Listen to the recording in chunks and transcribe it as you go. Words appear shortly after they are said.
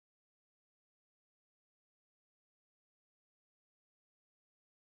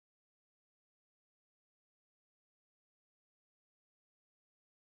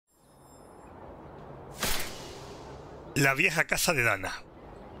La vieja casa de Dana.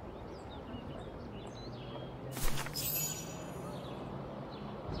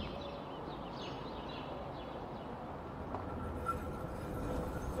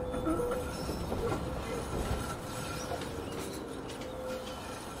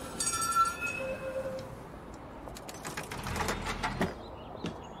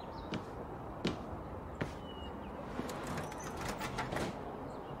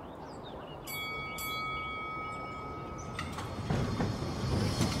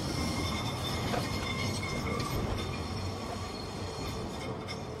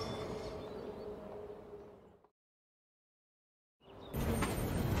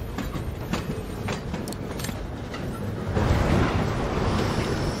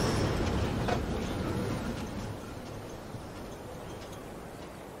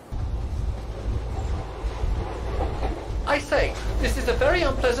 I say, this is a very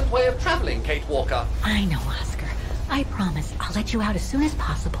unpleasant way of traveling, Kate Walker. I know, Oscar. I promise I'll let you out as soon as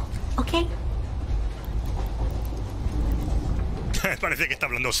possible, okay? Parece que está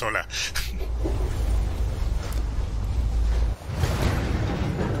hablando sola.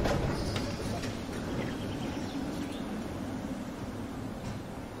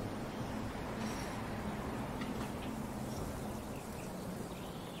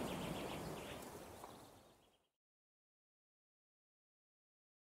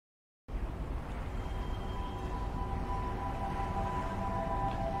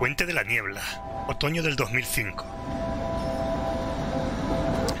 Puente de la niebla, otoño del 2005.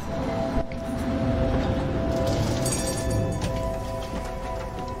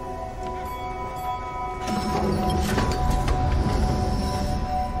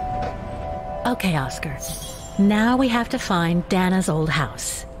 Okay, Oscar. Now we have to find Dana's old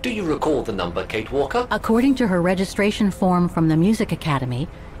house. Do you recall the number, Kate Walker? According to her registration form from the Music Academy,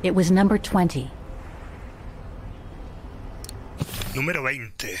 it was number 20. Número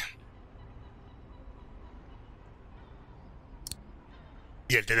 20.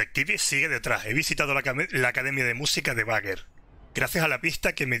 Y el detective sigue detrás. He visitado la Academia de Música de Vaghen, gracias a la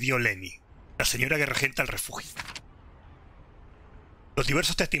pista que me dio Lenny, la señora que regenta el refugio. Los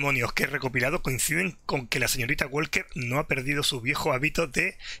diversos testimonios que he recopilado coinciden con que la señorita Walker no ha perdido su viejo hábito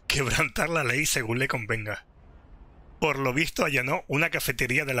de quebrantar la ley según le convenga. Por lo visto allanó una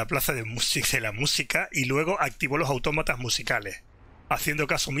cafetería de la Plaza de la Música y luego activó los autómatas musicales, haciendo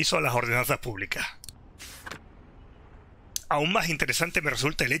caso omiso a las ordenanzas públicas. Aún más interesante me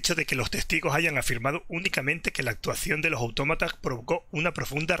resulta el hecho de que los testigos hayan afirmado únicamente que la actuación de los autómatas provocó una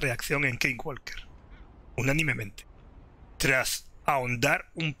profunda reacción en Kate Walker, unánimemente. Tras ahondar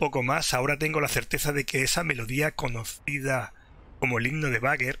un poco más, ahora tengo la certeza de que esa melodía conocida como el himno de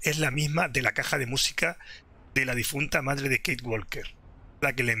Vaghen es la misma de la caja de música de la difunta madre de Kate Walker,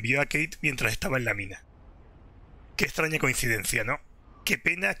 la que le envió a Kate mientras estaba en la mina. Qué extraña coincidencia, ¿no? Qué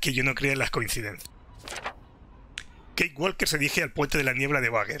pena que yo no crea en las coincidencias. Kate Walker se dirige al puente de la niebla de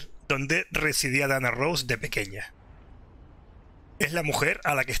Vaghen, donde residía Dana Roze de pequeña. Es la mujer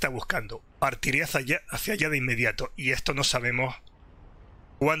a la que está buscando. Partiré hacia allá de inmediato, y esto no sabemos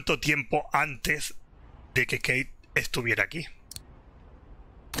cuánto tiempo antes de que Kate estuviera aquí.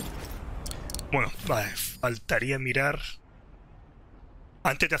 Bueno, vale, faltaría mirar...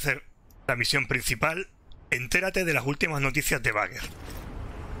 Antes de hacer la misión principal, entérate de las últimas noticias de Vaghen.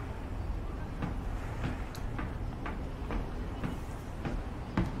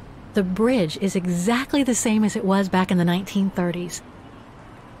 The bridge is exactly the same as it was back in the 1930s.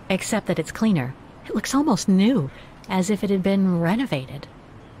 Except that it's cleaner. It looks almost new, as if it had been renovated.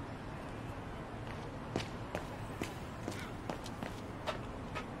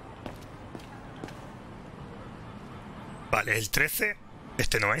 Vale, el 13,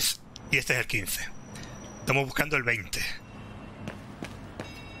 este no es, y este es el 15. Estamos buscando el 20.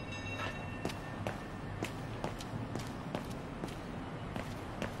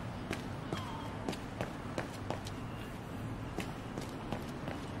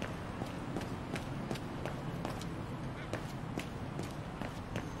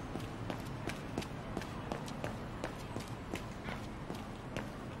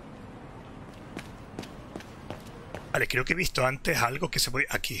 Vale, creo que he visto antes algo que se puede...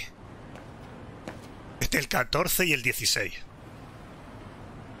 Aquí. Este es el 14 y el 16.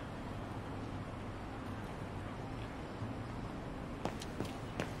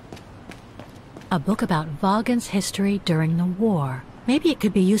 A book about Vaghen's history during the war. Maybe it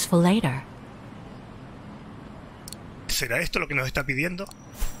could be useful later. ¿Será esto lo que nos está pidiendo?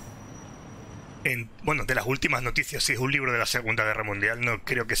 Bueno, de las últimas noticias. Si es un libro de la Segunda Guerra Mundial, no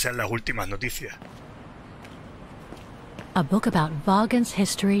creo que sean las últimas noticias. A book about Vaghen's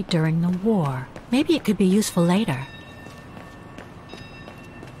history during the war. Maybe it could be useful later.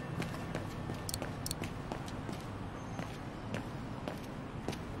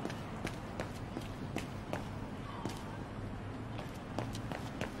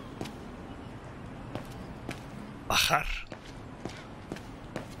 bajar.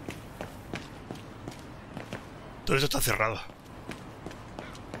 Todo esto está cerrado.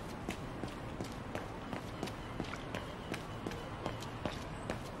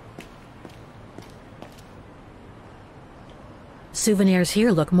 Souvenirs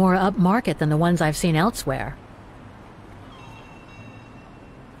here look more upmarket than the ones I've seen elsewhere.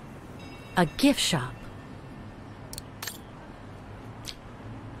 A gift shop.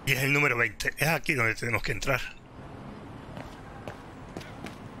 Y es el número 20. Es aquí donde tenemos que entrar.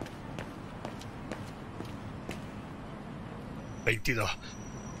 ...22...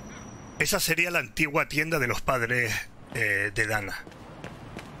 Esa sería la antigua tienda de los padres de Dana.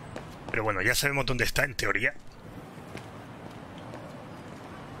 Pero bueno, ya sabemos dónde está en teoría.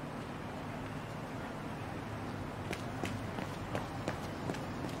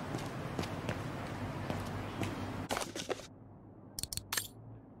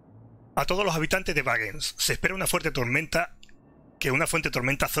 A todos los habitantes de Vaghen se espera una fuerte tormenta, que una fuerte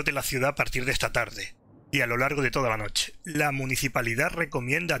tormenta azote la ciudad a partir de esta tarde y a lo largo de toda la noche. La municipalidad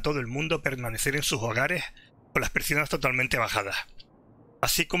recomienda a todo el mundo permanecer en sus hogares con las persianas totalmente bajadas,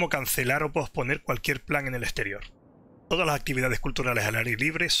 así como cancelar o posponer cualquier plan en el exterior. Todas las actividades culturales al aire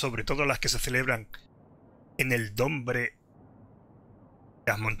libre, sobre todo las que se celebran en el Dombre,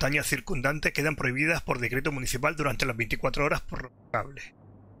 las montañas circundantes, quedan prohibidas por decreto municipal durante las 24 horas prorrogables.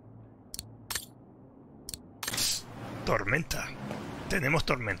 Tormenta. Tenemos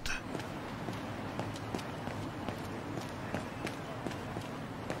tormenta.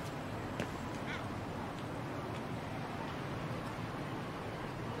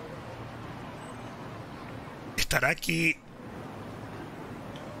 Estará aquí.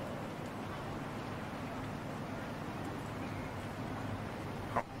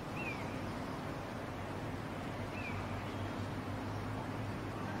 No.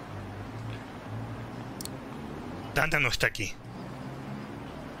 Dana no está aquí.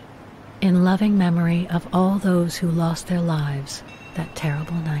 In loving memory of all those who lost their lives that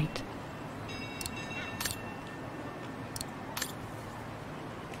terrible night.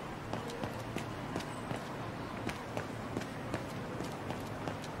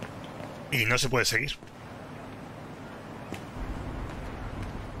 Y no se puede seguir.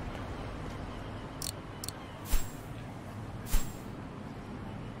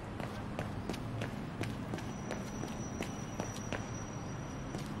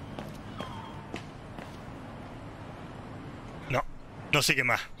 No sigue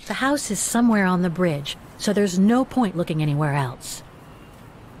más. The house is somewhere on the bridge, so there's no point looking anywhere else.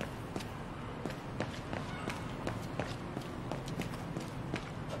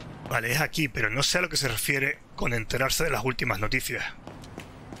 Vale, es aquí, pero no sé a lo que se refiere con enterarse de las últimas noticias.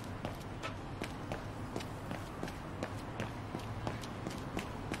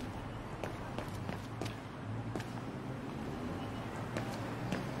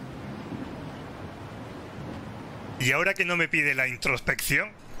 Y ahora que no me pide la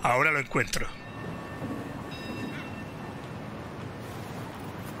introspección, ahora lo encuentro.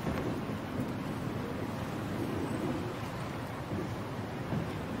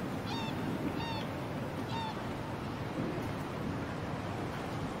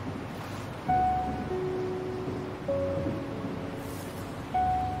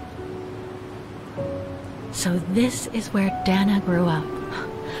 So this is where Dana grew up.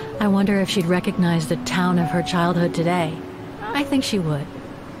 I wonder if she'd recognize the town of her childhood today. I think she would.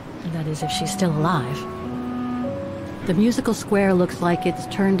 That is, if she's still alive. The musical square looks like it's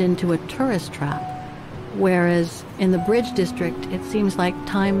turned into a tourist trap, whereas in the Bridge District, it seems like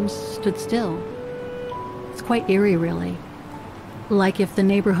time stood still. It's quite eerie, really. Like if the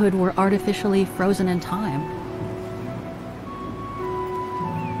neighborhood were artificially frozen in time.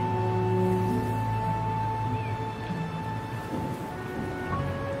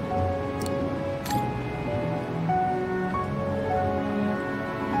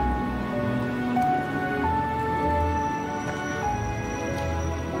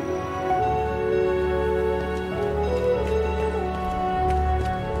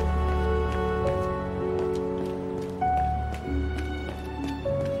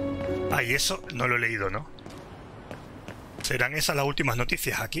 Y eso no lo he leído, ¿no? ¿Serán esas las últimas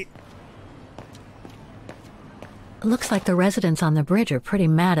noticias aquí? Looks like the residents on the bridge are pretty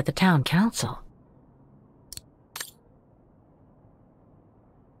mad at the town council.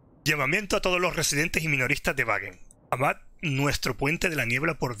 Llamamiento a todos los residentes y minoristas de Vaghen. Amad nuestro puente de la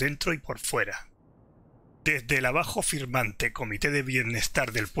niebla por dentro y por fuera. Desde el abajo firmante Comité de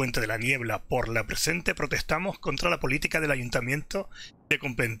Bienestar del Puente de la Niebla por la presente protestamos contra la política del ayuntamiento de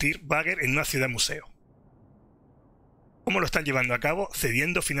convertir Vaghen en una ciudad museo. ¿Cómo lo están llevando a cabo?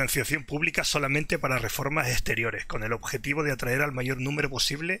 Cediendo financiación pública solamente para reformas exteriores, con el objetivo de atraer al mayor número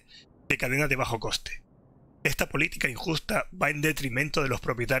posible de cadenas de bajo coste. Esta política injusta va en detrimento de los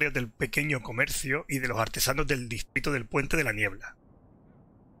propietarios del pequeño comercio y de los artesanos del distrito del Puente de la Niebla.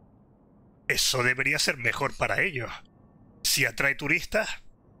 Eso debería ser mejor para ellos. Si atrae turistas,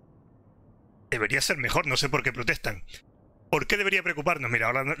 debería ser mejor, no sé por qué protestan. ¿Por qué debería preocuparnos? Mira,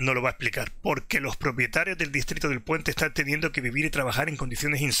 ahora no lo va a explicar. Porque los propietarios del distrito del Puente están teniendo que vivir y trabajar en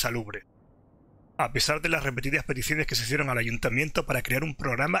condiciones insalubres, a pesar de las repetidas peticiones que se hicieron al ayuntamiento para crear un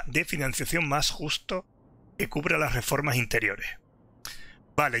programa de financiación más justo que cubra las reformas interiores.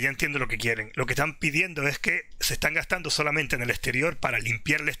 Vale, ya entiendo lo que quieren. Lo que están pidiendo es que se están gastando solamente en el exterior para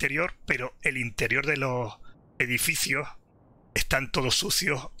limpiar el exterior, pero el interior de los edificios están todos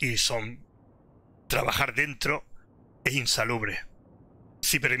sucios y trabajar dentro es insalubre.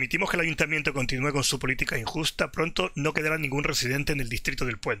 Si permitimos que el ayuntamiento continúe con su política injusta, pronto no quedará ningún residente en el distrito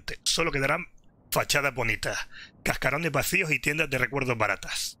del Puente. Solo quedarán fachadas bonitas, cascarones vacíos y tiendas de recuerdos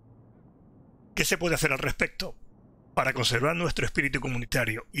baratas. ¿Qué se puede hacer al respecto? Para conservar nuestro espíritu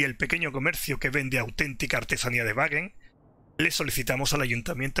comunitario y el pequeño comercio que vende auténtica artesanía de Vaghen, le solicitamos al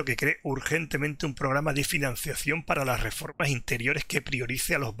ayuntamiento que cree urgentemente un programa de financiación para las reformas interiores que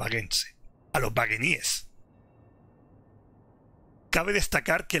priorice a los vagheníes. Cabe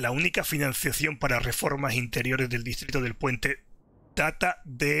destacar que la única financiación para reformas interiores del distrito del Puente data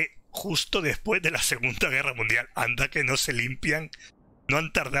de justo después de la Segunda Guerra Mundial. Anda que no se limpian, no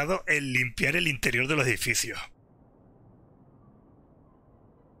han tardado en limpiar el interior de los edificios.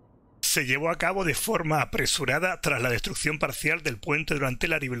 Se llevó a cabo de forma apresurada tras la destrucción parcial del puente durante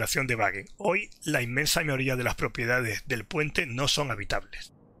la liberación de Vaghen. Hoy, la inmensa mayoría de las propiedades del puente no son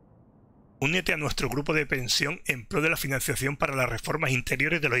habitables. Únete a nuestro grupo de pensión en pro de la financiación para las reformas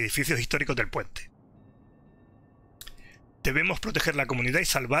interiores de los edificios históricos del puente. Debemos proteger la comunidad y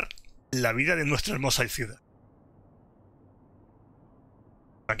salvar la vida de nuestra hermosa ciudad.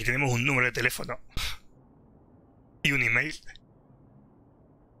 Aquí tenemos un número de teléfono y un email.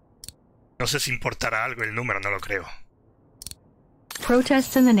 No sé si importará algo el número, no lo creo.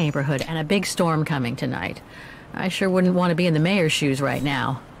 Protests in the neighborhood and a big storm coming tonight. I sure wouldn't want to be in the mayor's shoes right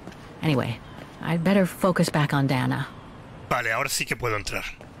now. Anyway, I'd better focus back on Dana. Vale, ahora sí que puedo entrar.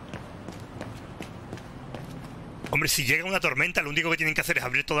 Hombre, si llega una tormenta, lo único que tienen que hacer es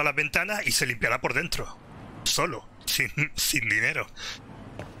abrir todas las ventanas y se limpiará por dentro. Solo, sin dinero.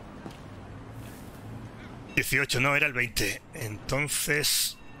 18, no, era el 20.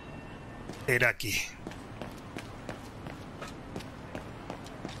 Entonces era aquí.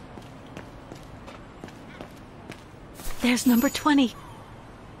 There's number 20.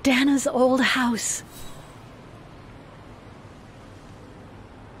 Dana's old house.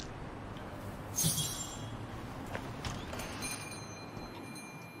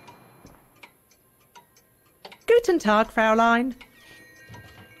 Guten Tag, Fräulein.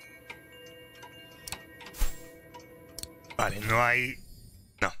 Vale, no hay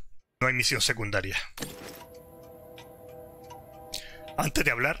misión secundaria. Antes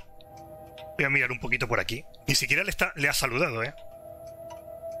de hablar, voy a mirar un poquito por aquí. Ni siquiera le ha saludado, ¿eh?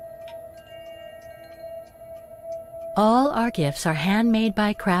 All our gifts are handmade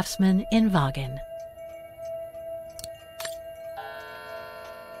by craftsmen in Vaghen.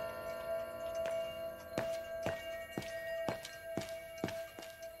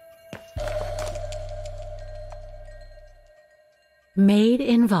 Made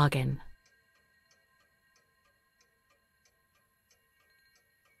in Vaghen.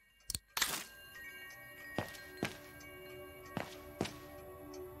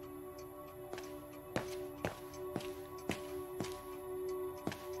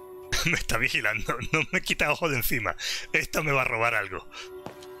 Me está vigilando, no me quita ojo de encima. Esto me va a robar algo.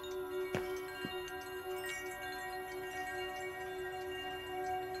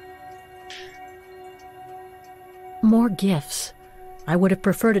 More gifts. I would have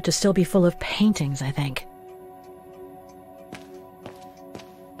preferred it to still be full of paintings, I think.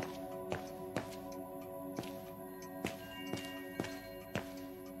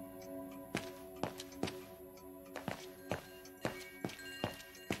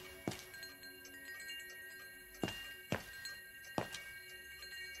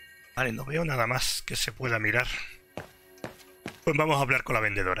 Vale, no veo nada más que se pueda mirar. Pues vamos a hablar con la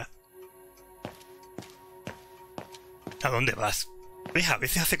vendedora. ¿A dónde vas? ¿Ves? A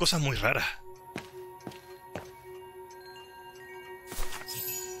veces hace cosas muy raras.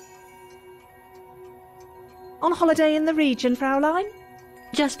 On holiday in the region, Fräulein?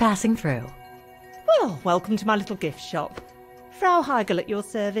 Just passing through. Well, welcome to my little gift shop. Frau Heigl at your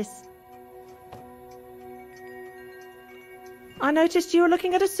service. I noticed you were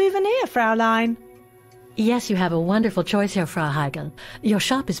looking at a souvenir, Fraulein. Yes, you have a wonderful choice here, Frau Heigl. Your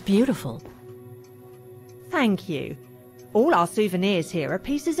shop is beautiful. Thank you. All our souvenirs here are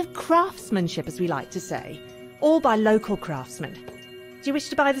pieces of craftsmanship, as we like to say. All by local craftsmen. Do you wish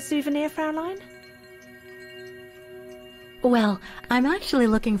to buy the souvenir, Fraulein? Well, I'm actually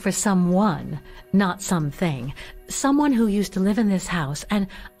looking for someone, not something. Someone who used to live in this house, and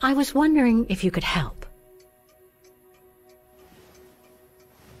I was wondering if you could help.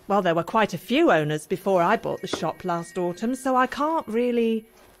 Well, there were quite a few owners before I bought the shop last autumn, so I can't really...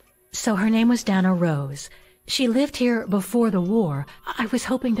 So her name was Dana Roze. She lived here before the war. I was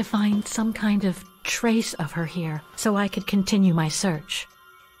hoping to find some kind of trace of her here, so I could continue my search.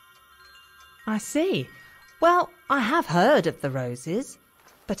 I see. Well, I have heard of the Roses,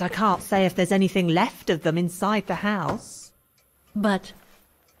 but I can't say if there's anything left of them inside the house. But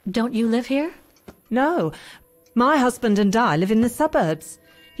don't you live here? No, my husband and I live in the suburbs.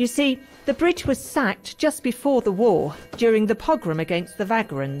 You see, the bridge was sacked just before the war, during the pogrom against the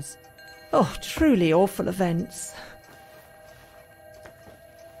Vagrans. Oh, truly awful events.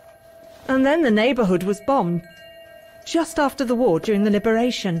 And then the neighbourhood was bombed, just after the war during the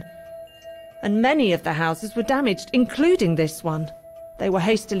liberation. And many of the houses were damaged, including this one. They were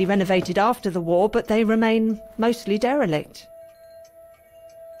hastily renovated after the war, but they remain mostly derelict.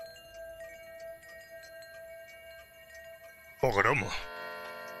 Pogromo.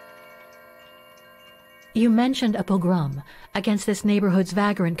 You mentioned a pogrom against this neighborhood's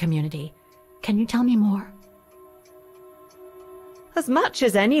vagrant community. Can you tell me more? As much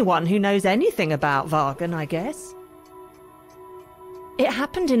as anyone who knows anything about Vaghen, I guess. It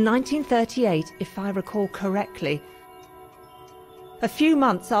happened in 1938, if I recall correctly. A few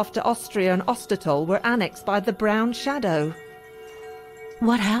months after Austria and Ostertal were annexed by the Brown Shadow.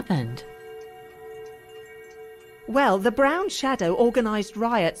 What happened? Well, the Brown Shadow organised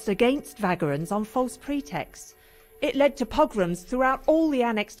riots against Vagrants on false pretexts. It led to pogroms throughout all the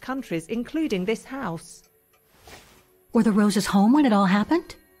annexed countries, including this house. Were the Roses home when it all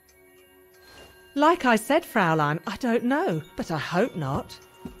happened? Like I said, Fraulein, I don't know, but I hope not.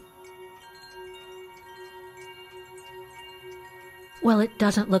 Well, it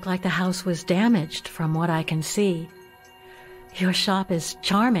doesn't look like the house was damaged from what I can see. Your shop is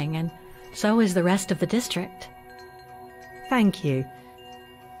charming, and so is the rest of the district. Thank you.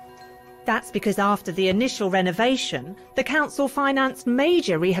 That's because after the initial renovation, the council financed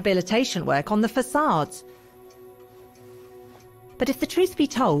major rehabilitation work on the facades. But if the truth be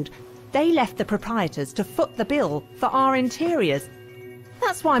told, they left the proprietors to foot the bill for our interiors.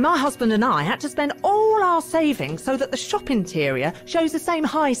 That's why my husband and I had to spend all our savings so that the shop interior shows the same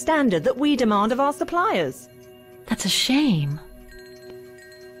high standard that we demand of our suppliers. That's a shame.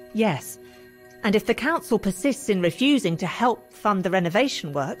 Yes, and if the council persists in refusing to help fund the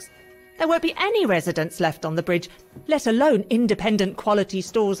renovation works, there won't be any residents left on the bridge, let alone independent quality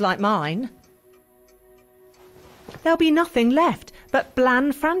stores like mine. There'll be nothing left but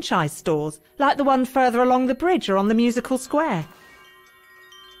bland franchise stores, like the one further along the bridge or on the musical square.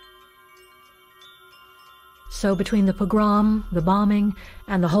 So between the pogrom, the bombing,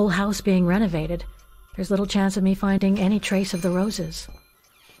 and the whole house being renovated, there's little chance of me finding any trace of the Roses.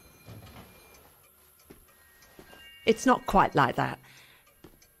 It's not quite like that.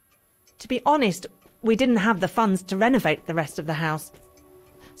 To be honest, we didn't have the funds to renovate the rest of the house,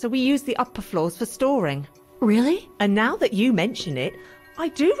 so we used the upper floors for storing. Really? And now that you mention it, I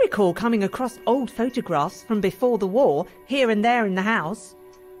do recall coming across old photographs from before the war, here and there in the house.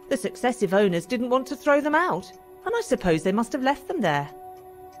 The successive owners didn't want to throw them out, and I suppose they must have left them there.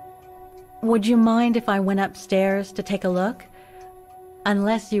 Would you mind if I went upstairs to take a look?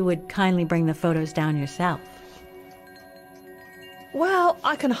 Unless you would kindly bring the photos down yourself. Well,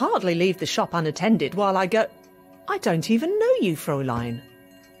 I can hardly leave the shop unattended while I go... I don't even know you, Fräulein.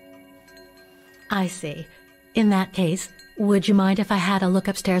 I see. In that case, would you mind if I had a look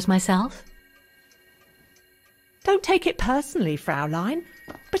upstairs myself? Don't take it personally, Fräulein,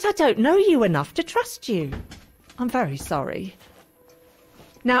 but I don't know you enough to trust you. I'm very sorry.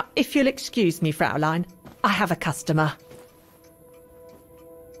 Now, if you'll excuse me, Fräulein, I have a customer.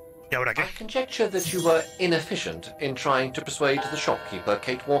 ¿Y ahora qué? I conjecture that you were inefficient in trying to persuade the shopkeeper,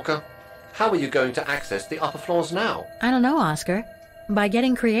 Kate Walker. How are you going to access the upper floors now? I don't know, Oscar. By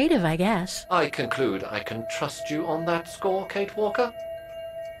getting creative, I guess. I conclude I can trust you on that score, Kate Walker?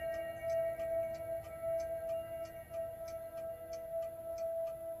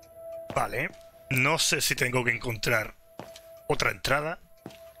 Vale. No sé si tengo que encontrar otra entrada.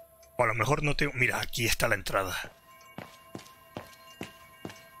 O a lo mejor no tengo... Mira, aquí está la entrada.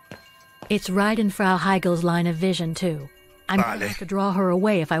 It's right in Frau Heigl's line of vision, too. I'm gonna have to draw her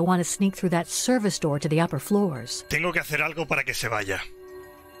away if I want to sneak through that service door to the upper floors. Tengo que hacer algo para que se vaya.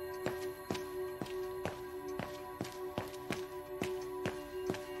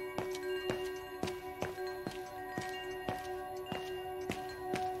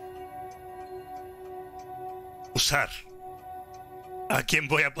 Usar. ¿A quién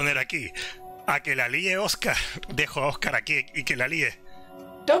voy a poner aquí? ¿A que la líe Oscar? Dejo a Oscar aquí y que la líe.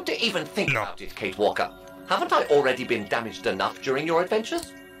 Don't even think about it, Kate Walker. Haven't I already been damaged enough during your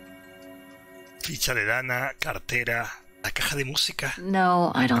adventures? Ficha de Dana, cartera, la caja de música.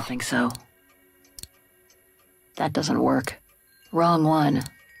 No, I don't think so. That doesn't work. Wrong one.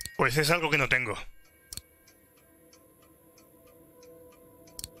 Pues es algo que no tengo.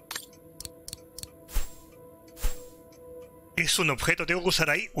 Es un objeto, tengo que usar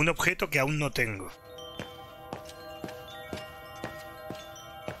ahí un objeto que aún no tengo.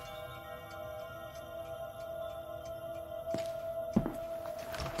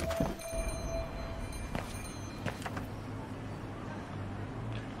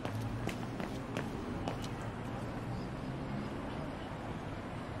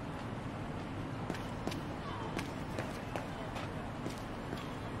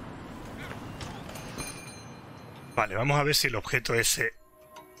 Vale, vamos a ver si el objeto ese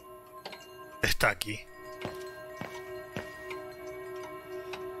está aquí.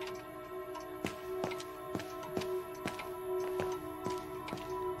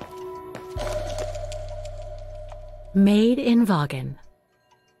 Made in Vaghen.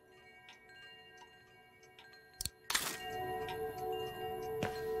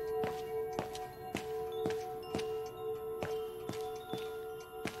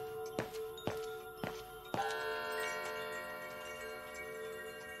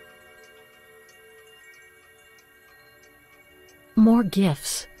 More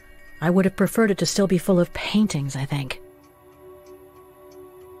gifts. I would have preferred it to still be full of paintings, I think.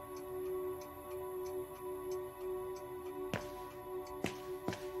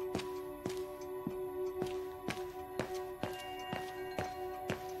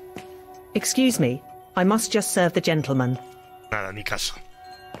 Excuse me, I must just serve the gentleman. Nada, ni caso.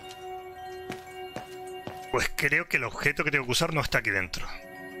 Pues creo que el objeto que tengo que usar no está aquí dentro.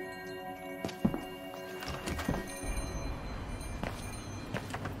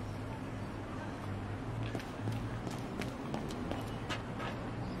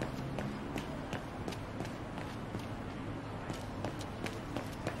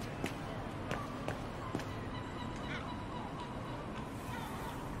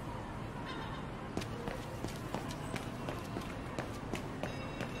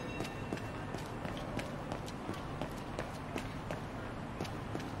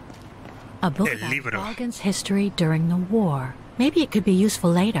 A book El libro. about Vaghen's history during the war. Maybe it could be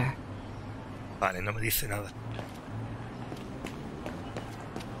useful later. Vale, no me dice nada.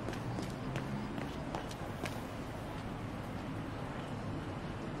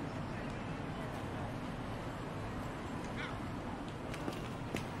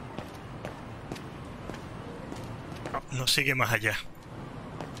 No, no sigue más allá.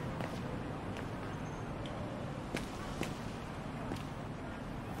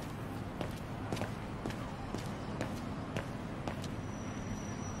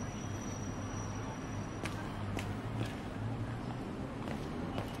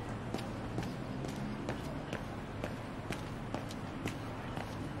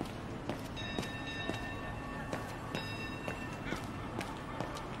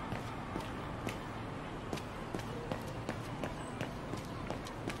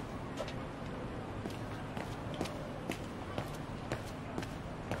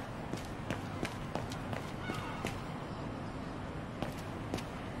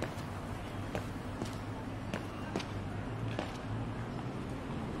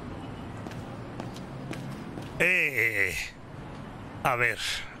 A ver,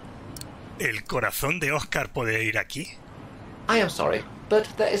 ¿el corazón de Oscar puede ir aquí? I am sorry, but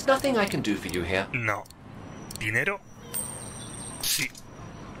there is nothing I can do for you here. No. ¿Dinero? Sí.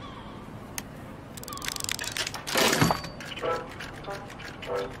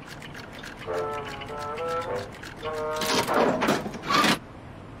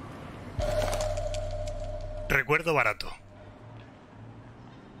 Recuerdo barato.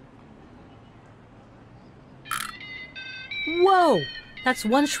 Whoa! That's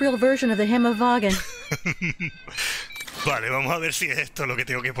one shrill version of the Hymn of Vaghen. Vale, vamos a ver si es esto lo que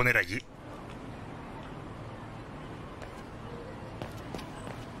tengo que poner allí.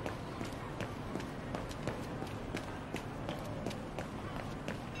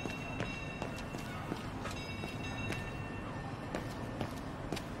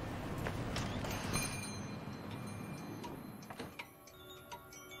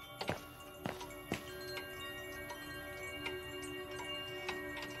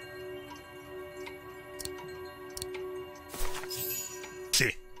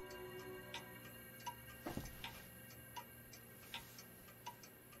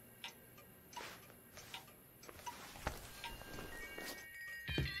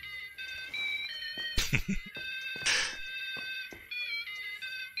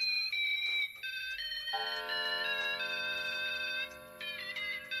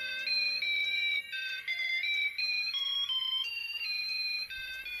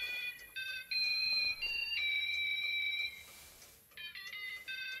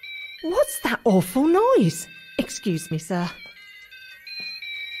 What's that awful noise? Excuse me, sir.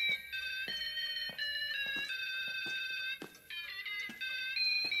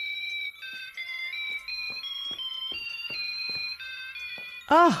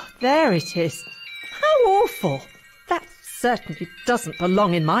 Oh, there it is. How awful. That certainly doesn't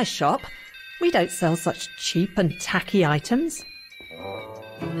belong in my shop. We don't sell such cheap and tacky items.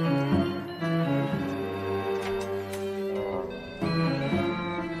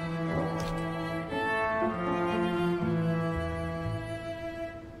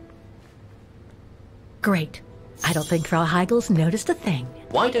 Great. I don't think Frau Heigel's noticed a thing.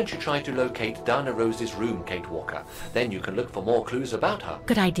 Why don't you try to locate Dana Roze's room, Kate Walker? Then you can look for more clues about her.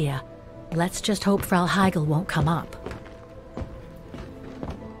 Good idea. Let's just hope Frau Heigel won't come up.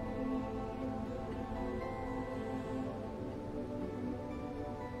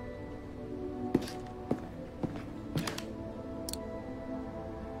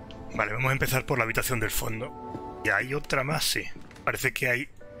 Vale, vamos a empezar por la habitación del fondo. Y hay otra más, sí. Parece que hay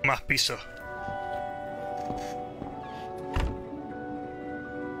más pisos.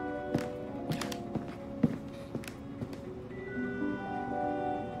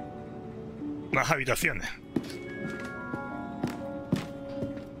 Más habitaciones.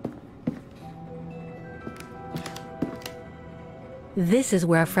 This is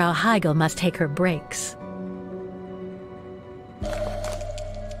where Frau Heigel must take her breaks.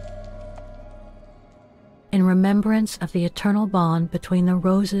 In remembrance of the eternal bond between the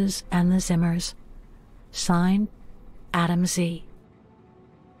Roses and the Zimmers. Signed, Adam Z.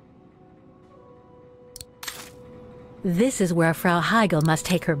 This is where Frau Heigel must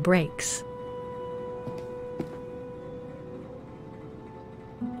take her breaks.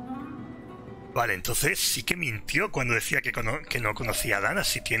 Vale, entonces sí que mintió cuando decía que no conocía a Dana.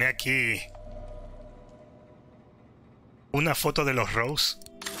 Si tiene aquí una foto de los Rose,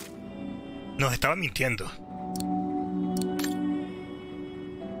 nos estaba mintiendo.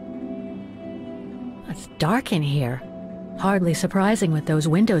 It's dark in here. Hardly surprising with those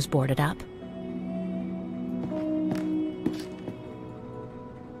windows boarded up.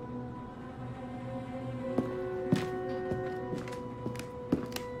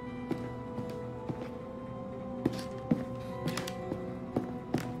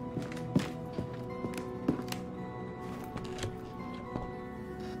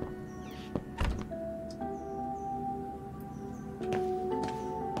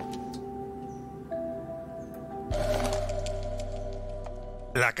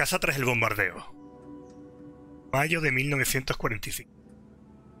 La casa tras el bombardeo. Mayo de 1945.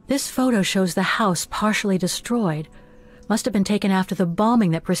 This photo shows the house partially destroyed. Must have been taken after the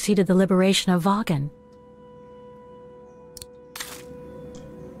bombing that preceded the liberation of Vaghen.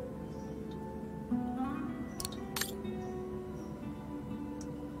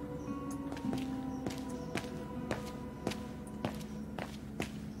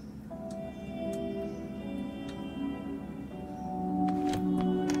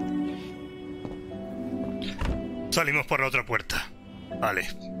 Salimos por la otra puerta. Vale.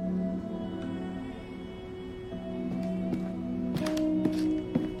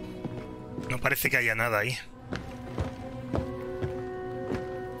 No parece que haya nada ahí.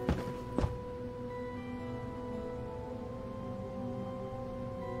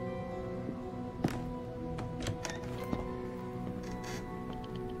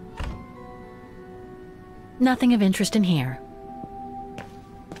 Nothing of interest in here.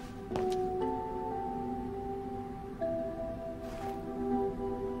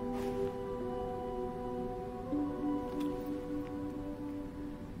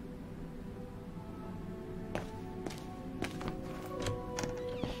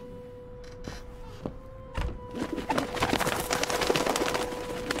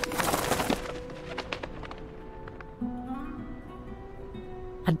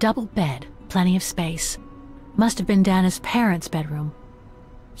 A double bed, plenty of space. Must have been Dana's parents' bedroom.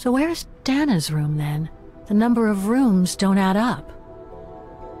 So where's Dana's room then? The number of rooms don't add up.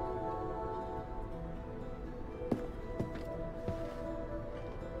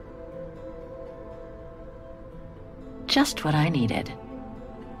 Just what I needed.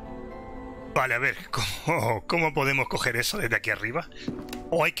 Vale, a ver, ¿cómo podemos coger eso desde aquí arriba?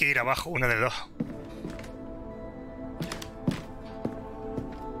 ¿O hay que ir abajo, una de dos?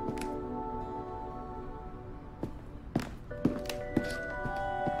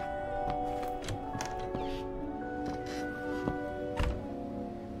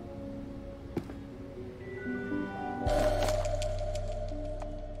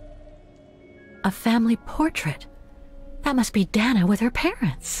 family portrait. That must be Dana with her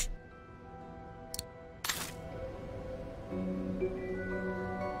parents.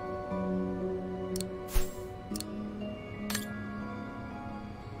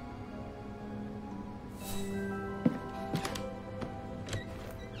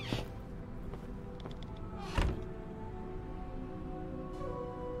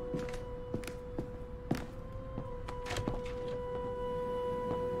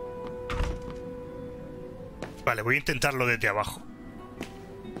 Vale, voy a intentarlo desde abajo.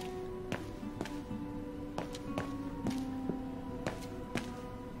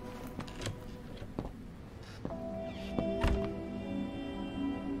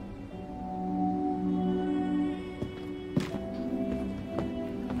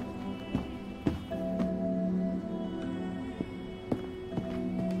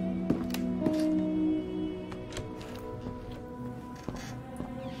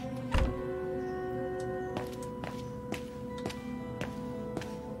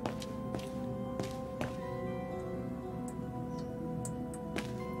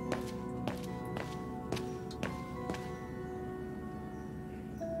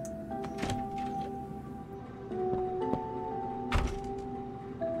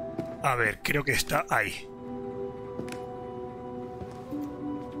 A ver, creo que está ahí.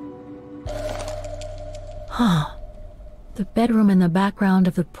 Huh. The bedroom in the background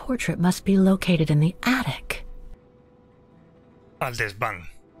of the portrait must be located in the attic. Al desván.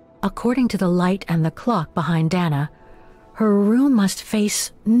 According to the light and the clock behind Dana, her room must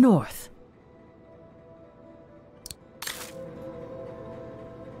face north.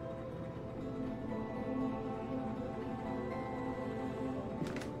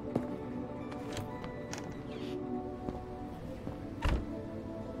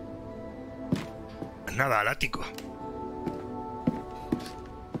 Nada, al ático.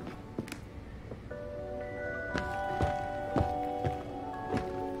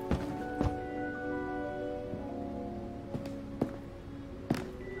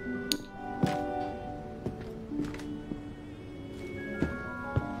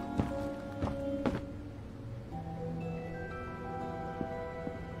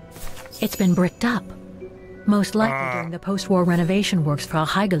 It's been bricked up. Most likely during the post-war renovation works Frau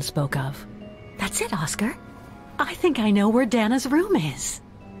Heigl spoke of. That's it, Oscar. I think I know where Dana's room is.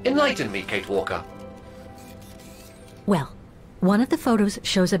 Enlighten me, Kate Walker. Well, one of the photos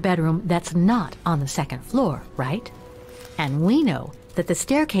shows a bedroom that's not on the second floor, right? And we know that the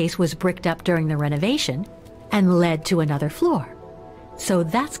staircase was bricked up during the renovation and led to another floor. So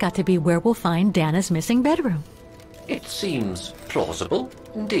that's got to be where we'll find Dana's missing bedroom. It seems plausible,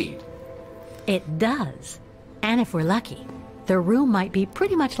 indeed. It does. And if we're lucky, the room might be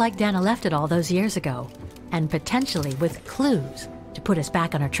pretty much like Dana left it all those years ago, and potentially with clues to put us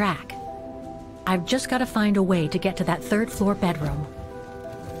back on our track. I've just got to find a way to get to that third-floor bedroom.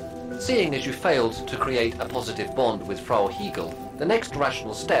 Seeing as you failed to create a positive bond with Frau Heigl, the next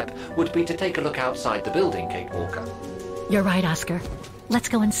rational step would be to take a look outside the building, Kate Walker. You're right, Oscar. Let's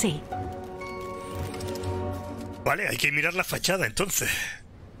go and see. Vale, hay que mirar la fachada entonces.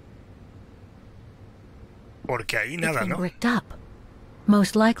 Porque ahí nada, It's been ¿no? bricked up.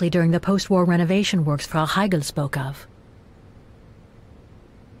 Most likely during the post-war renovation works Frau Heigl spoke of.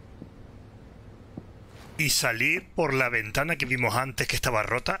 Y salir por la ventana que vimos antes que estaba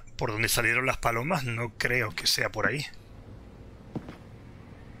rota, por donde salieron las palomas, no creo que sea por ahí.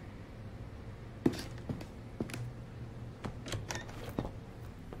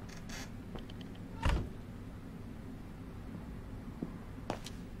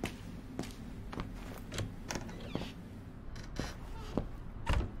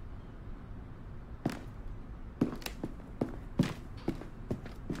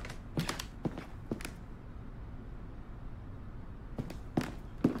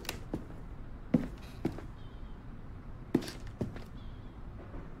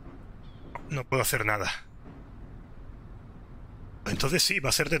 No puedo hacer nada. Entonces sí, va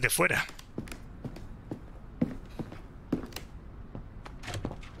a ser desde fuera.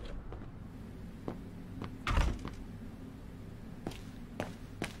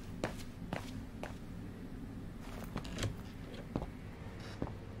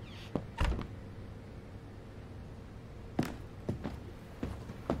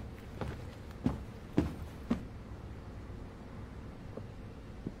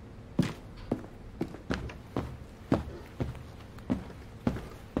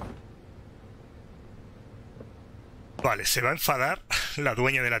 Vale, ¿se va a enfadar la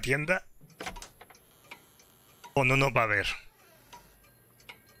dueña de la tienda? ¿O no nos va a ver?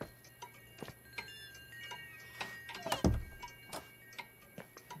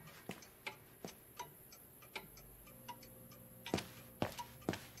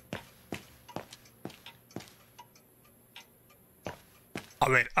 A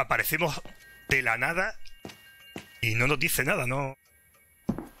ver, aparecemos de la nada y no nos dice nada, ¿no?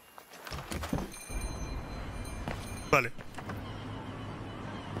 Vale.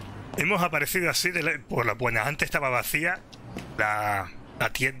 Hemos aparecido así por las buenas. Antes estaba vacía la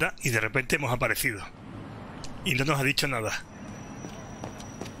tienda y de repente hemos aparecido. Y no nos ha dicho nada.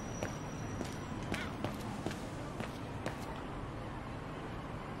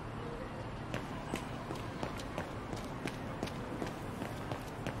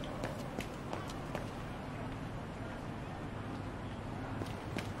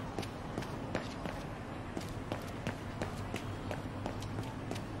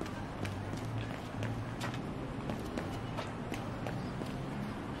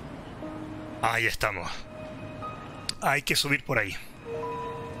 Ahí estamos. Hay que subir por ahí.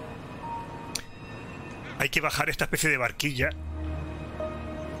 Hay que bajar esta especie de barquilla.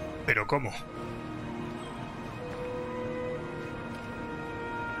 ¿Pero cómo?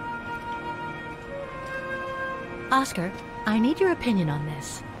 Oscar, I need your opinion on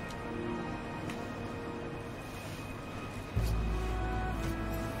this.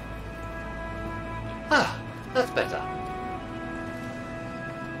 Ah, that's better.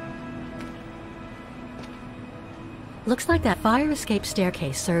 Looks like that fire escape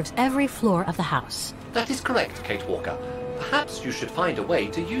staircase serves every floor of the house. That is correct, Kate Walker. Perhaps you should find a way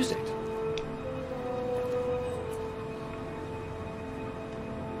to use it.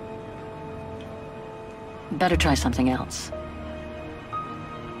 Better try something else.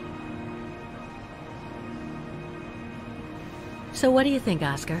 So what do you think,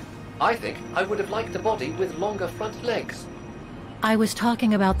 Oscar? I think I would have liked a body with longer front legs. I was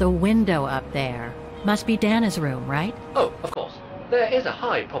talking about the window up there. Must be Dana's room, right? Oh, of course. There is a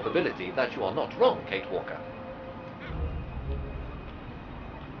high probability that you are not wrong, Kate Walker.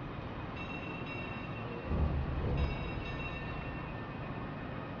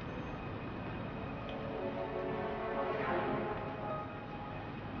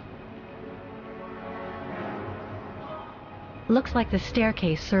 Looks like the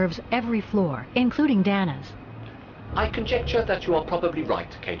staircase serves every floor, including Dana's. I conjecture that you are probably right,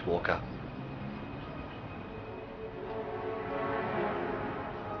 Kate Walker.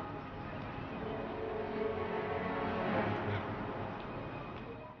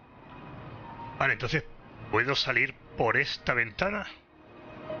 Vale, entonces, ¿puedo salir por esta ventana?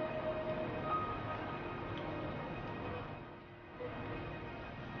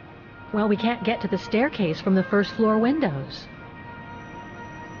 Well, we can't get to the staircase from the first floor windows.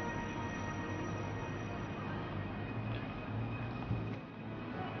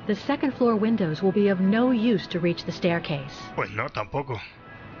 The second floor windows will be of no use to reach the staircase. Pues no, tampoco.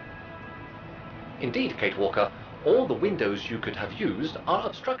 Indeed, Kate Walker, all the windows you could have used are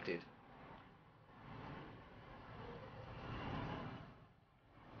obstructed.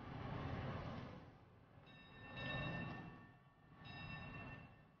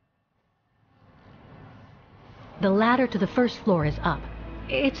 The ladder to the first floor is up.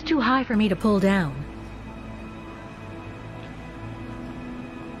 It's too high for me to pull down.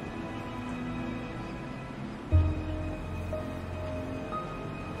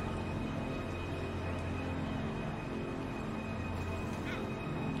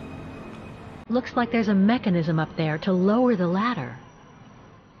 Looks like there's a mechanism up there to lower the ladder.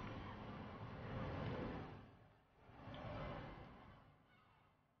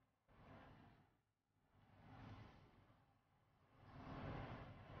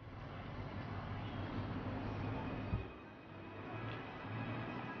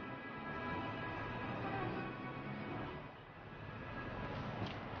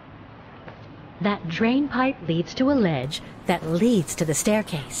 That drain pipe leads to a ledge that leads to the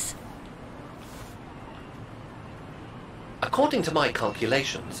staircase. According to my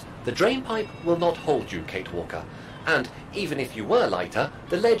calculations, the drain pipe will not hold you, Kate Walker. And even if you were lighter,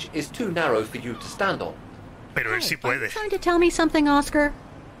 the ledge is too narrow for you to stand on. Pero él sí Are you puede. trying to tell me something, Oscar?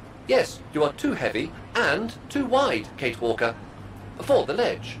 Yes, you are too heavy and too wide, Kate Walker, for the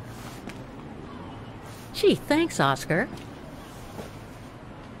ledge. Gee, thanks, Oscar.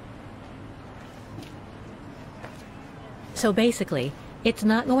 So basically, it's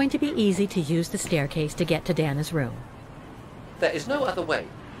not going to be easy to use the staircase to get to Dana's room. There is no other way.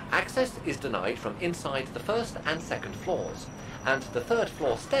 Access is denied from inside the first and second floors, and the third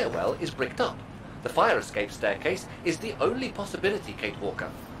floor stairwell is bricked up. The fire escape staircase is the only possibility, Kate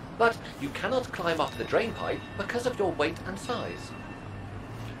Walker. But you cannot climb up the drain pipe because of your weight and size.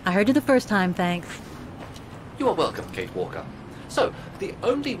 I heard you the first time, thanks. You are welcome, Kate Walker. So, the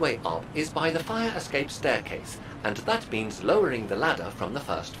only way up is by the fire escape staircase, and that means lowering the ladder from the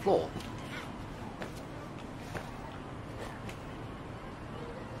first floor.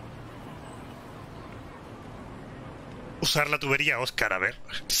 Usar la tubería, Oscar, a ver.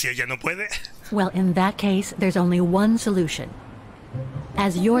 Si ella no puede... Well, in that case, there's only one solution.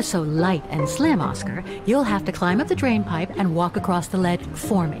 As you're so light and slim, Oscar, you'll have to climb up the drain pipe and walk across the lead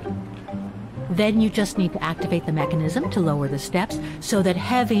for me. Then you just need to activate the mechanism to lower the steps so that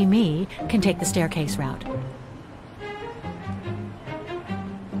heavy me can take the staircase route.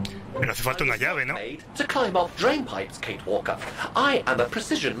 Pero hace falta una llave, ¿no? To climb up drain pipes, Kate Walker. I am a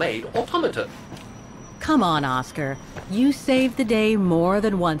precision-made automaton. Come on, Oscar. You saved the day more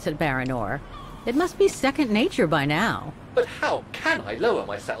than once at Baranor. It must be second nature by now. But how can I lower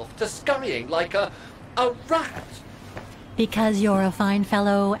myself to scurrying like a rat? Because you're a fine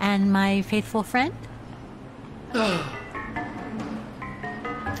fellow and my faithful friend?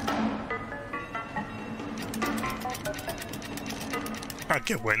 Ah,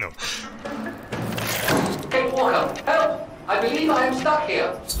 qué bueno. Kate Walker, help! I believe I am stuck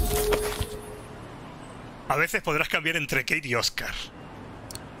here. A veces podrás cambiar entre Kate y Oscar.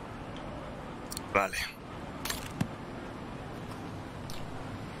 Vale.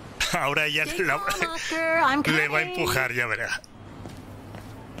 Ahora ella le va a empujar, ya verá.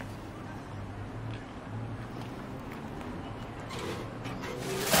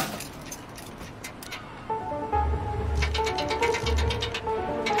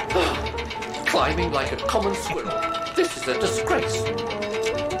 Climbing like a common squirrel. This is a disgrace.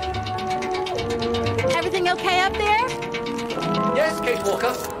 Everything okay up there? Yes, Kate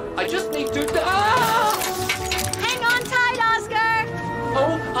Walker. I just need to... Hang on tight, Oscar!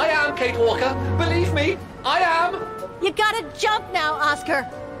 Oh, I am, Kate Walker. Believe me, I am. You gotta jump now, Oscar.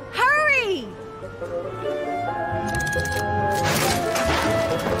 Hurry!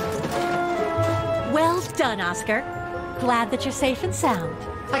 Well done, Oscar. Glad that you're safe and sound.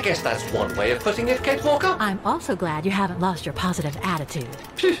 I guess that's one way of putting it, Kate Walker. I'm also glad you haven't lost your positive attitude.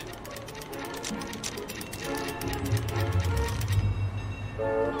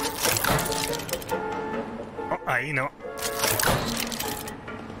 Oh, ahí no.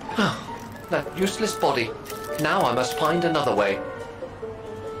 That useless body. Now I must find another way.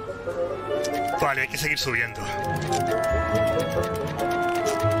 Vale, hay que seguir subiendo.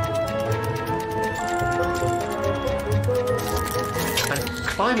 And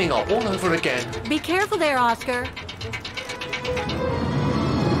climbing up all over again. Be careful there, Oscar.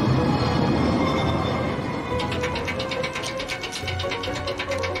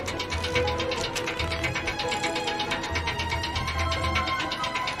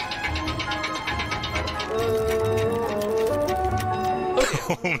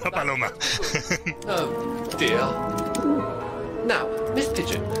 Una paloma. Oh, dear. Now, Miss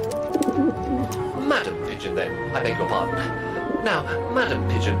Pigeon. Madam Pigeon, then. I beg your pardon. Now, Madam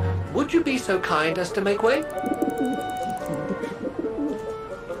Pigeon, would you be so kind as to make way?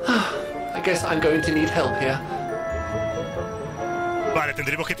 I guess I'm going to need help here. Vale,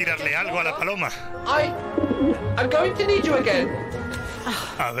 tendremos que tirarle algo a la paloma. I'm going to need you again.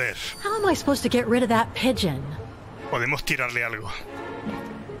 A ver, How am I supposed to get rid of that pigeon? podemos tirarle algo.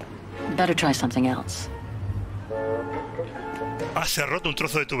 Better try something else. Ah, se ha roto un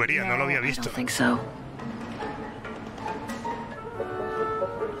trozo de tubería, no lo había I visto. don't think so.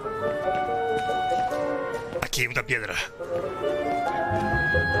 Aquí, una piedra.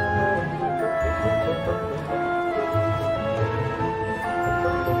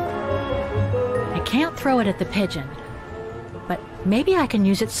 I can't throw it at the pigeon, but maybe I can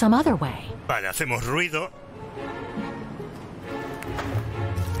use it some other way. Vale, hacemos ruido.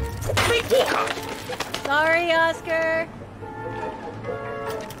 Kate Walker! Sorry, Oscar.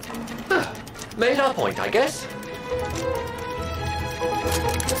 Made our point, I guess.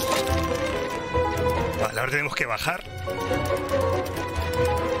 Vale, ahora tenemos que bajar.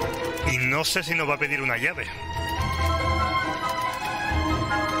 Y no sé si nos va a pedir una llave.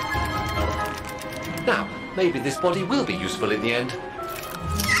 Now, maybe this body will be useful in the end.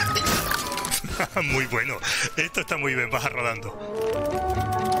 Muy bueno. Esto está muy bien, baja rodando.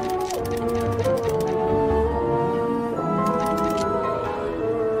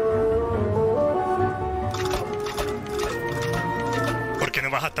 ¿Por qué no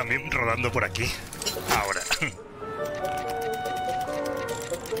bajas también rodando por aquí? Ahora.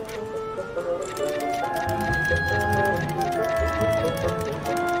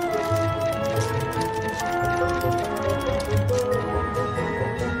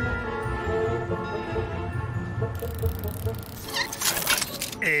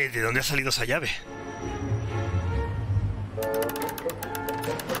 ¿De dónde ha salido esa llave?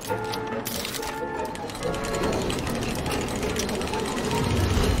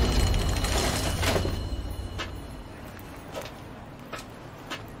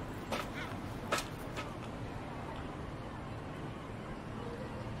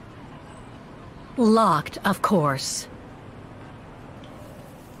 Locked, of course.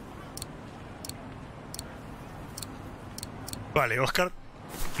 Vale, Oscar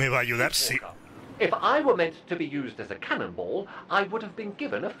me va a ayudar, sí. If I were meant to be used as a cannonball, I would have been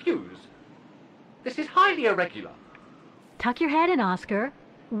given a fuse. This is highly irregular. Tuck your head in, Oscar.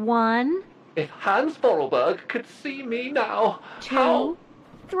 1, If Hans Vorarlberg could see me now, 2, how...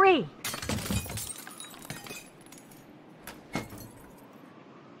 3.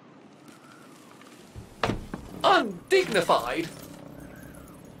 Undignified!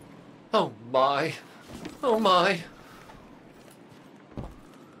 Oh my. Oh my.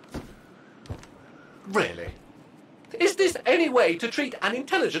 Really? Is this any way to treat an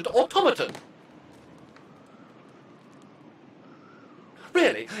intelligent automaton?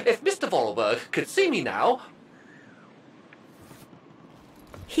 Really, if Mr. Vorarlberg could see me now...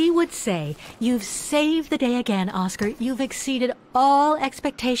 He would say, "You've saved the day again, Oscar. You've exceeded all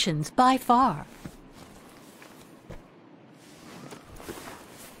expectations by far."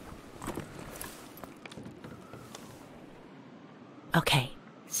 Okay,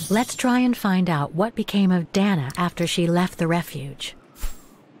 let's try and find out what became of Dana after she left the refuge.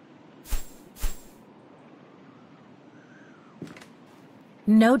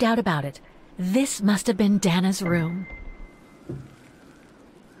 No doubt about it. This must have been Dana's room.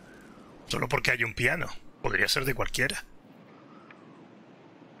 Solo porque hay un piano. Podría ser de cualquiera.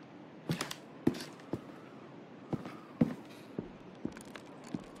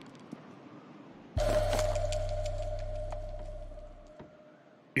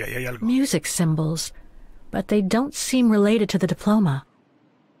 Y ahí hay algo. Music symbols, but they don't seem related to the diploma.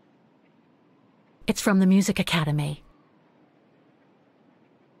 It's from the Music Academy.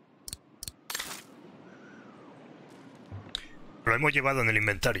 Lo hemos llevado en el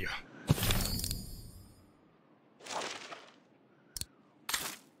inventario.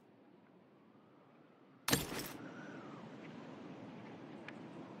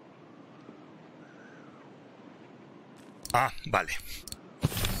 Ah, vale.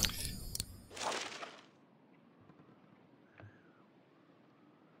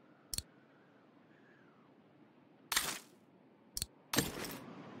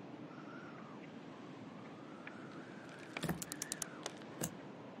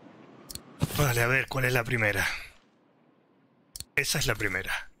 Vale, a ver, ¿cuál es la primera? Esa es la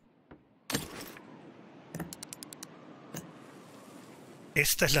primera.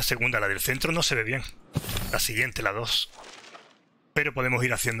 Esta es la segunda, la del centro no se ve bien. La siguiente, la 2. Pero podemos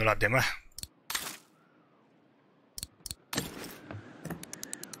ir haciendo las demás.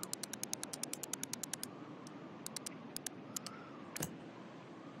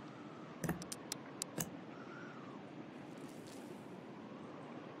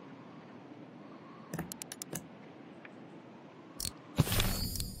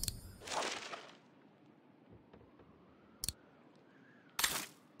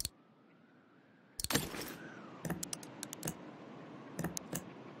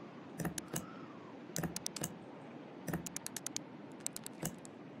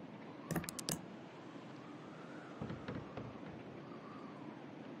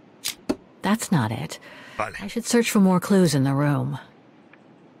 That's not it. Vale. I should search for more clues in the room.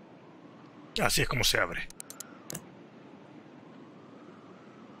 Así es como se abre.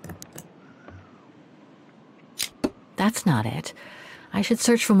 That's not it. I should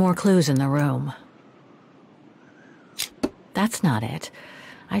search for more clues in the room. That's not it.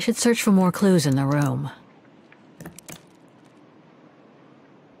 I should search for more clues in the room.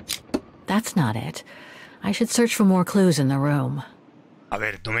 That's not it. I should search for more clues in the room. A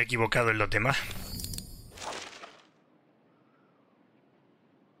ver, no me he equivocado en los demás.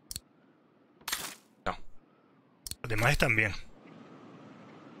 No. Los demás están bien.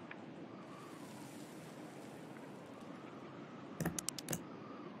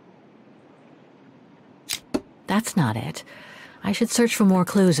 That's not it. I should search for more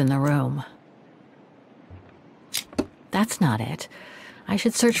clues in the room. That's not it. I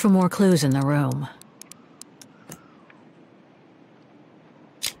should search for more clues in the room.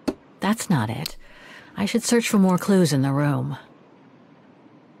 That's not it. I should search for more clues in the room.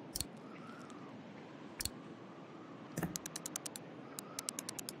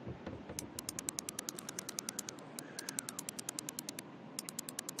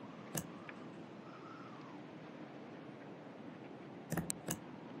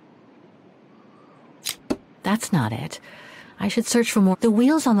 That's not it. I should search for more. The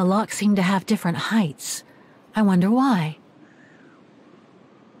wheels on the lock seem to have different heights. I wonder why.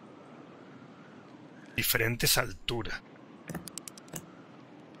 Diferentes alturas.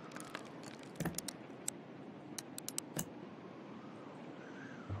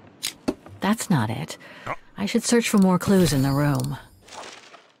 That's not it. No. I should search for more clues in the room.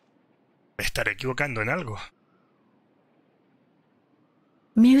 Me estaré equivocando en algo.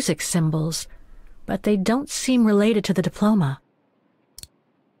 Music symbols, but they don't seem related to the diploma.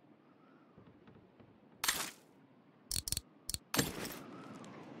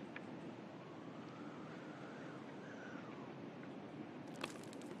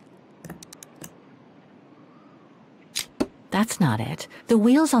 That's not it. The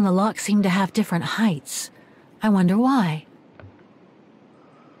wheels on the lock seem to have different heights. I wonder why.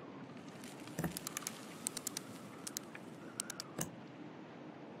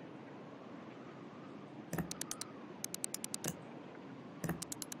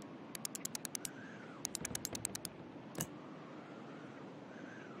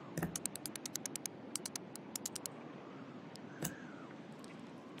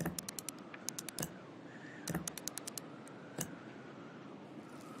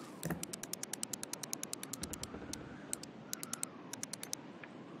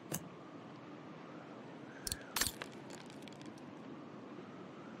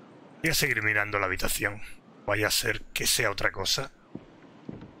 Voy a seguir mirando la habitación. Vaya a ser que sea otra cosa.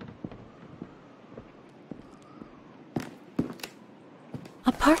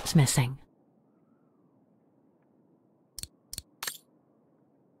 A part's missing.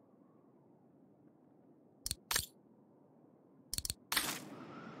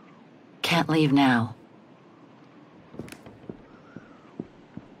 Can't leave now.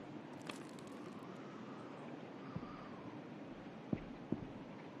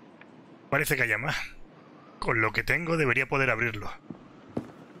 Parece que haya más. Con lo que tengo debería poder abrirlo.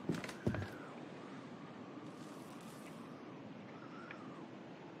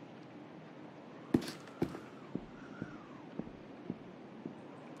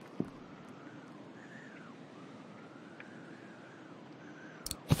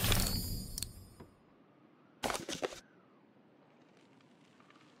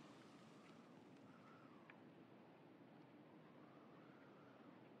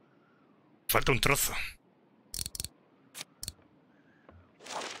 Falta un trozo.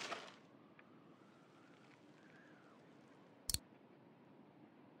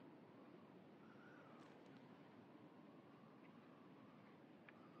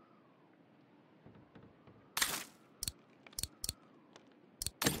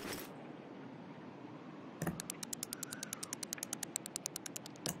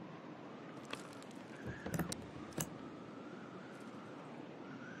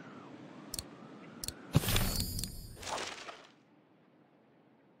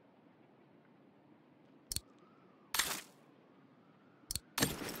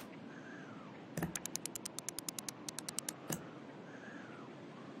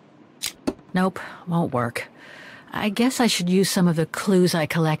 Nope, won't work. I guess I should use some of the clues I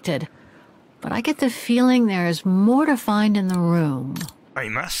collected. But I get the feeling there's more to find in the room. ¿Hay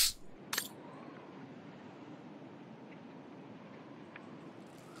más?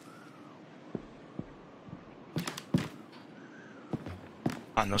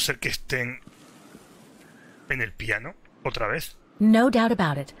 A no ser que estén en el piano, otra vez. No doubt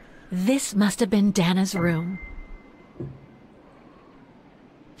about it. This must have been Dana's room.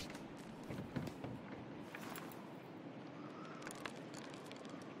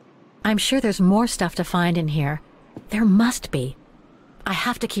 I'm sure there's more stuff to find in here. There must be. I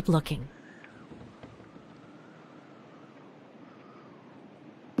have to keep looking.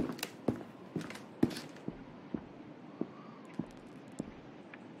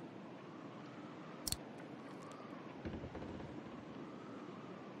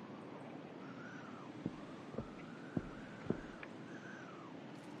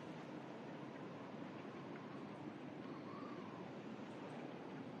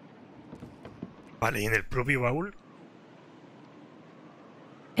 Vale, y en el propio baúl.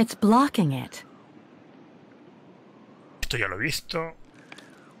 It's blocking it. Esto ya lo he visto.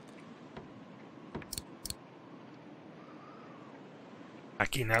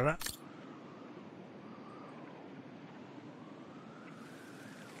 Aquí nada.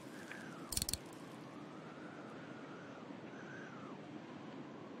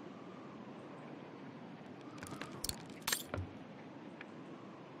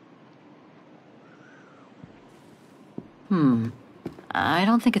 I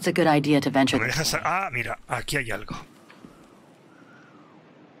don't think it's a good idea to venture ¿Me this dejas? way. Ah, mira, aquí hay algo.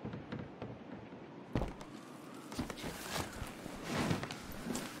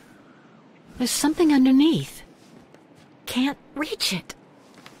 There's something underneath. Can't reach it.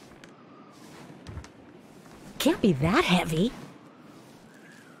 Can't be that heavy.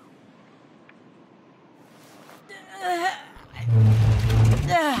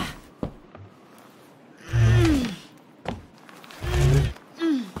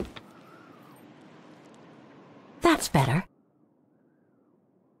 That's better.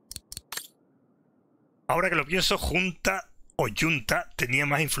 Ahora que lo pienso, junta o yunta tenía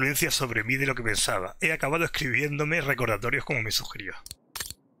más influencia sobre mí de lo que pensaba. He acabado escribiéndome recordatorios como me sugirió.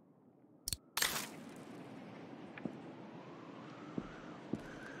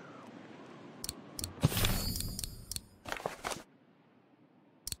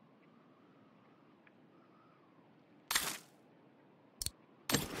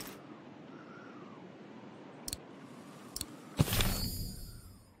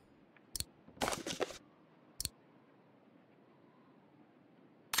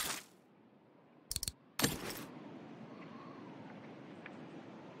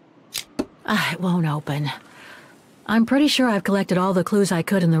 It won't open. I'm pretty sure I've collected all the clues I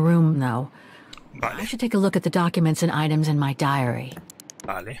could in the room, though. Vale. I should take a look at the documents and items in my diary.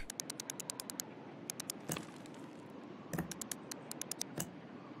 Vale.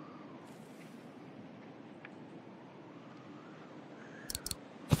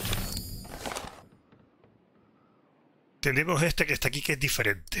 Tenemos este que está aquí, que es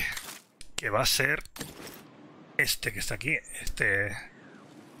diferente. Que va a ser este que está aquí. Este...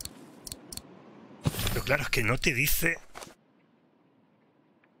 Pero claro, es que no te dice...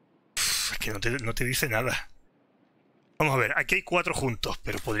 Es que no te dice nada. Vamos a ver, aquí hay 4 juntos,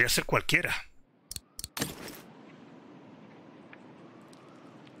 pero podría ser cualquiera.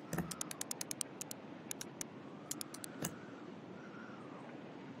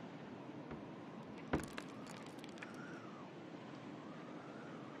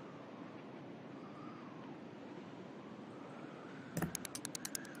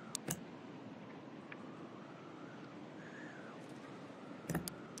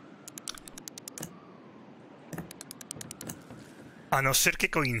 A no ser que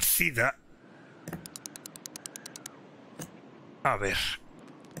coincida... A ver...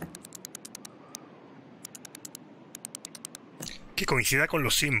 Que coincida con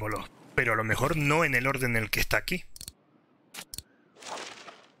los símbolos, pero a lo mejor no en el orden en el que está aquí.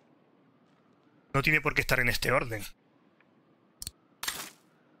 No tiene por qué estar en este orden.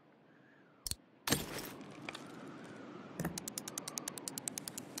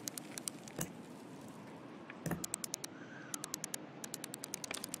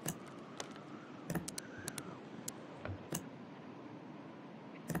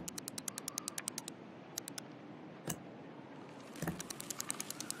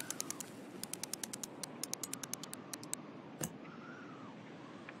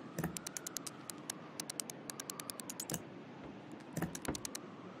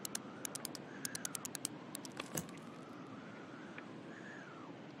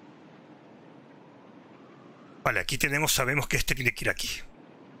 Vale, aquí tenemos, sabemos que este tiene que ir aquí.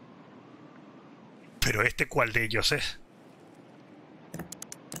 Pero este, ¿cuál de ellos es?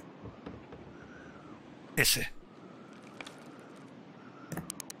 Ese.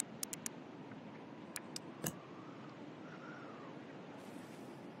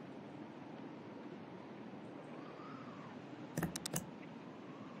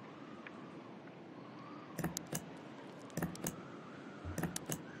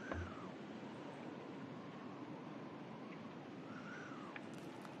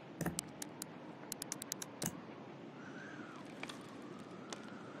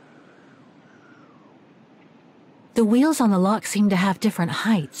 The wheels on the lock seem to have different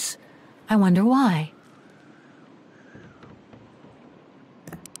heights. I wonder why.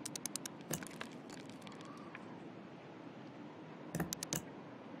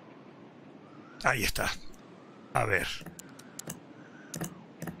 Ahí está. A ver.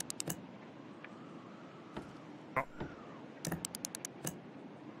 No.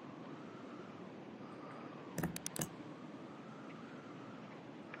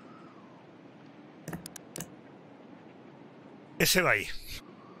 Ese va ahí.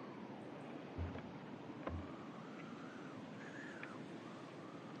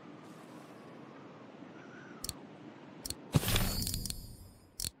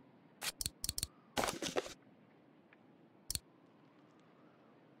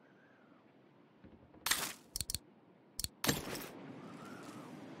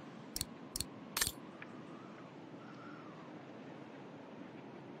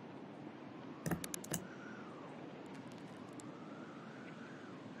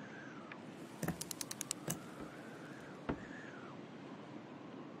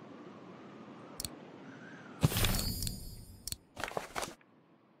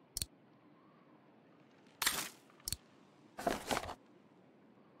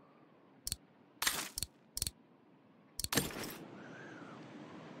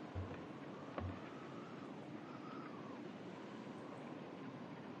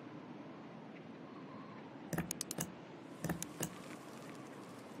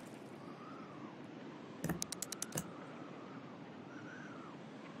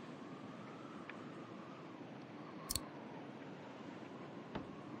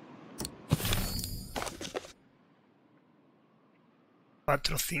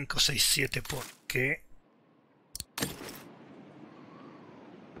 4, 5, 6, 7, porque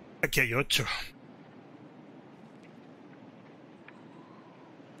aquí hay 8.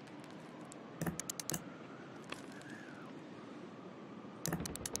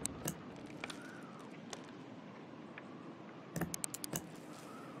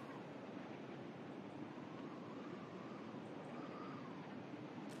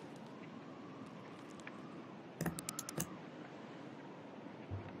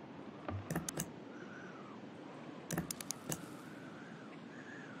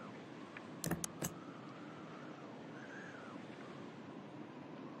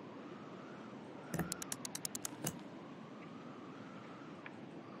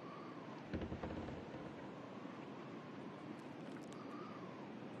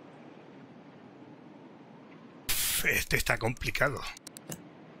 Este está complicado.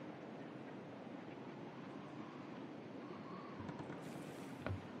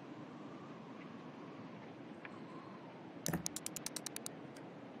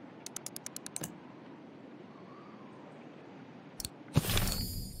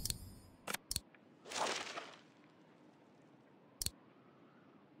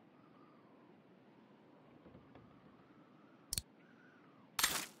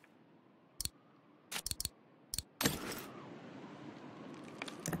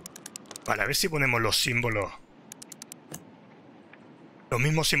 Vale, a ver si ponemos los símbolos. Los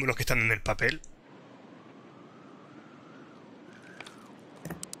mismos símbolos que están en el papel.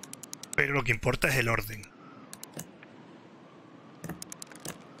 Pero lo que importa es el orden.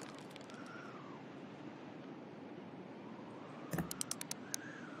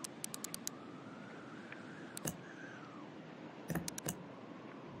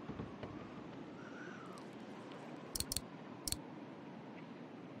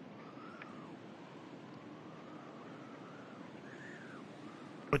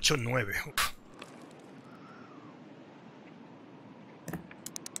 Ocho, 9. Uf.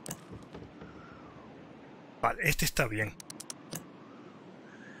 Vale, este está bien.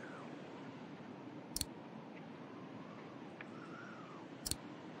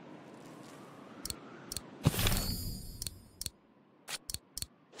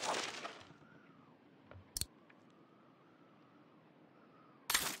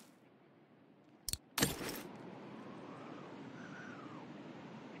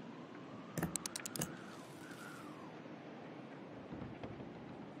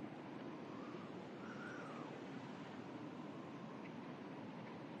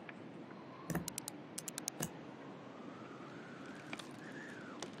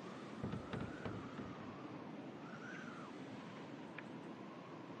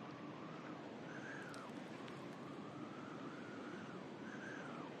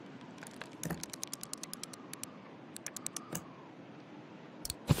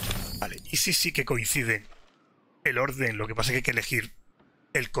 Vale, y sí que coincide el orden, lo que pasa es que hay que elegir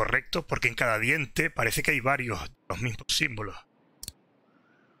el correcto porque en cada diente parece que hay varios de los mismos símbolos.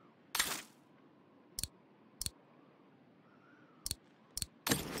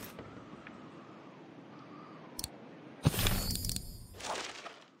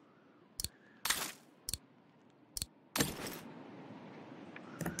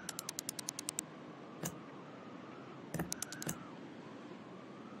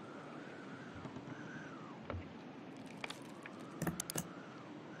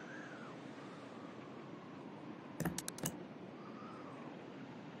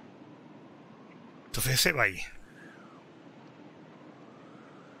 Entonces ese va ahí.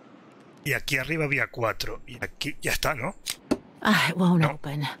 Y aquí arriba había 4. Y aquí ya está, ¿no? It won't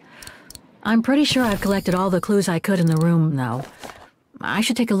open. I'm pretty sure I've collected all the clues I could in the room, though. I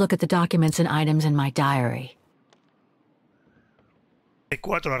should take a look at the documents and items in my diary. Hay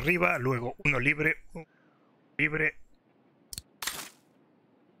 4 arriba, luego uno libre, libre.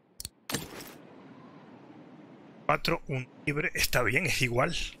 4, un libre. Está bien, es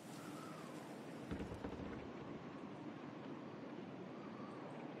igual.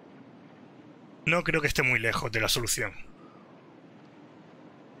 No creo que esté muy lejos de la solución.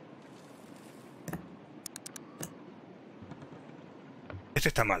 Este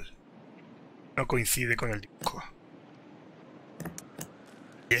está mal. No coincide con el dibujo.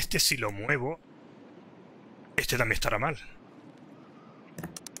 Y este, si lo muevo, este también estará mal.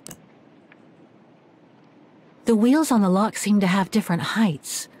 The wheels on the lock seem to have different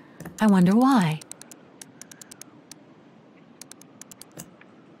heights. I wonder why.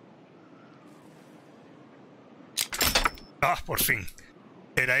 Ah, por fin.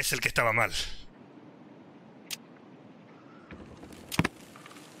 Era ese el que estaba mal.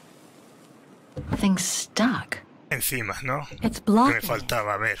 Thing's stuck. encima, ¿no? It's Que me blocking.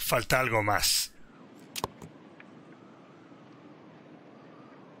 faltaba, a ver, falta algo más.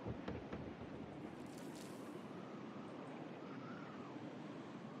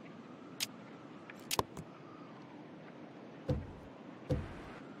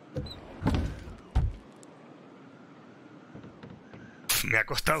 Me ha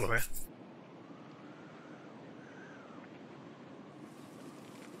costado, ¿eh?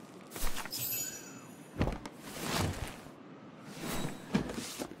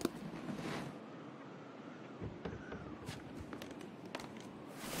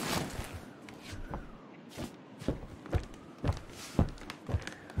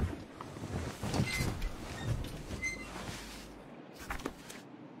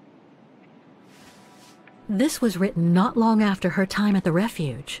 This was written not long after her time at the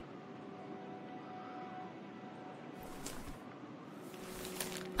refuge.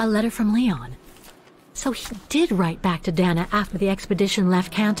 A letter from Leon. So he did write back to Dana after the expedition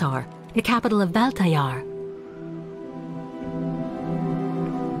left Kantar, the capital of Valtayar.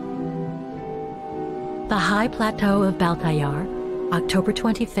 The High Plateau of Baltayar, October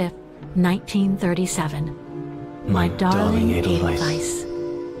 25th, 1937. My darling Edelweiss.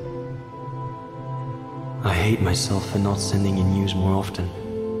 I hate myself for not sending you news more often,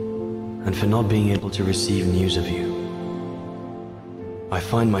 and for not being able to receive news of you. I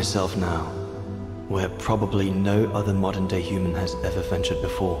find myself now where probably no other modern-day human has ever ventured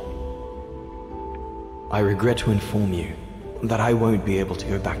before. I regret to inform you that I won't be able to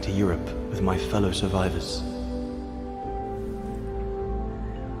go back to Europe with my fellow survivors.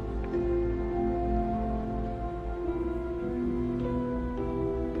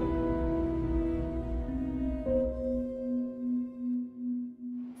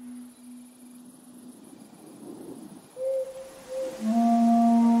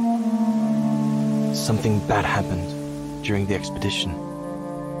 Something bad happened during the expedition.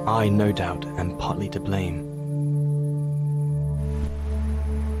 I, no doubt, am partly to blame.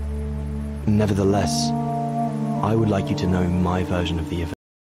 Nevertheless, I would like you to know my version of the event.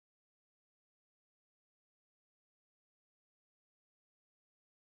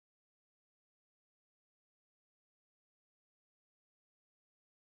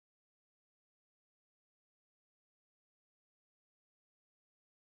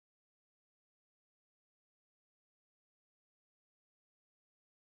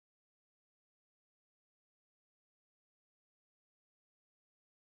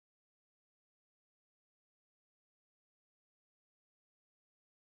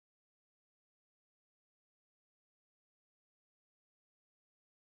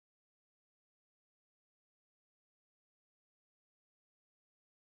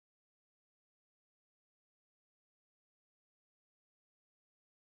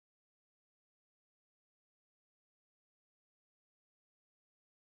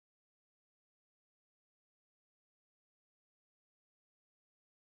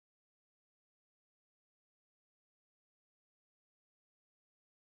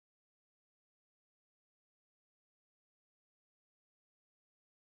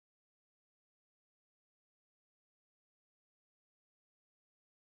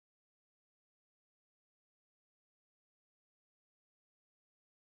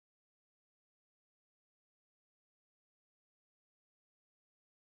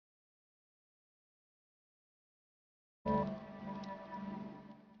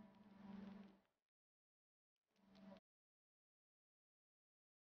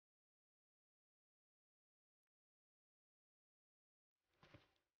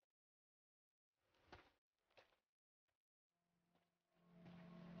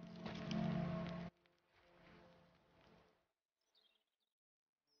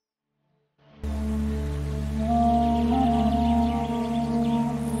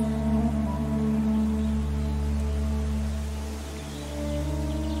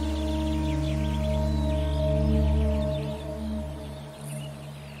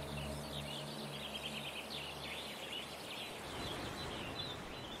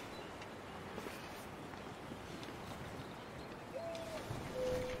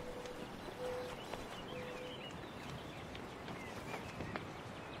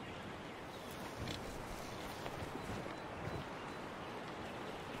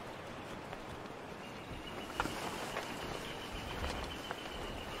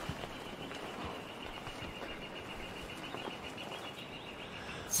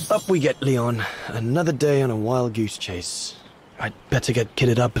 Up we get, Leon. Another day on a wild goose chase. I'd better get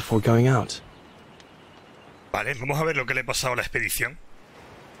kitted up before going out. Vale, vamos a ver lo que le ha pasado a la expedición.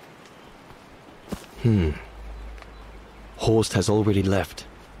 Horst has already left.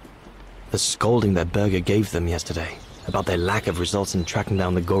 The scolding that Berger gave them yesterday about their lack of results in tracking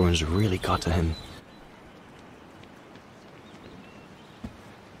down the Gorons really got to him.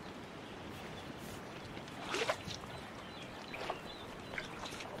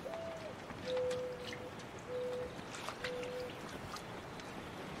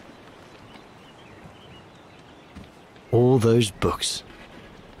 All those books.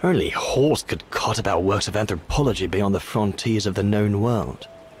 Only Horst could cot about works of anthropology beyond the frontiers of the known world.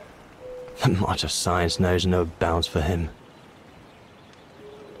 The march of science knows no bounds for him.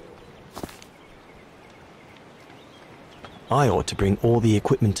 I ought to bring all the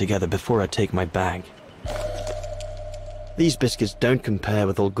equipment together before I take my bag. These biscuits don't compare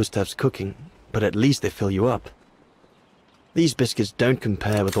with old Gustav's cooking, but at least they fill you up. These biscuits don't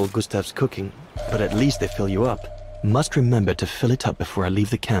compare with old Gustav's cooking, but at least they fill you up. Must remember to fill it up before I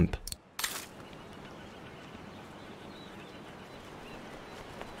leave the camp.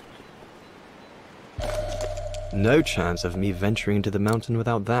 No chance of me venturing into the mountain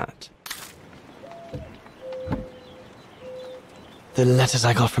without that. The letters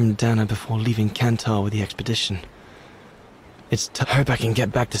I got from Dana before leaving Kantar with the expedition. It's to hope I can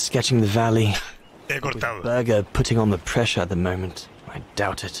get back to sketching the valley. With Berger putting on the pressure at the moment, I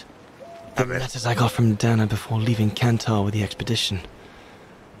doubt it. The letters I got from Dana before leaving Kantar with the expedition.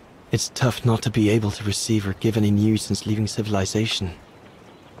 It's tough not to be able to receive or give any news since leaving civilization.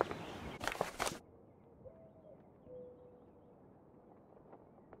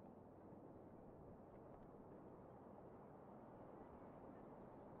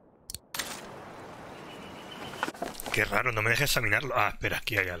 Qué raro, no me deja examinarlo. Ah, espera,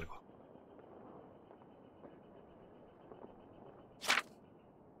 aquí hay algo.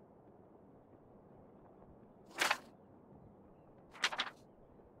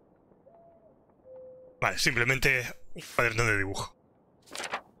 Vale, simplemente un cuaderno de dibujo.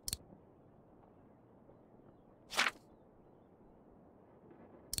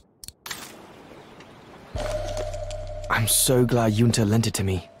 I'm so glad Junta lent it to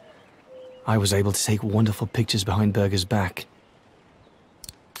me. I was able to take wonderful pictures behind Berger's back.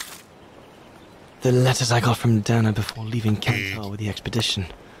 The letters I got from Dana before leaving Kantar with the expedition.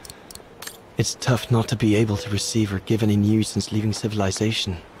 It's tough not to be able to receive or give any news since leaving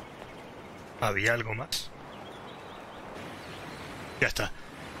civilization. ¿Había algo más? Ya está.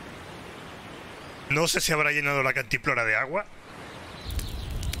 No sé si habrá llenado la cantimplora de agua.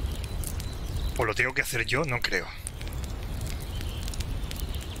 ¿O lo tengo que hacer yo? No creo.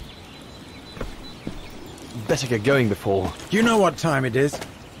 Better get going before... You know what time it is?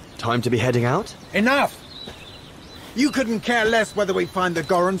 Time to be heading out? Enough! You couldn't care less whether we find the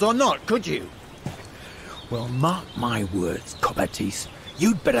Gorons or not, could you? Well, mark my words, Copperteeth.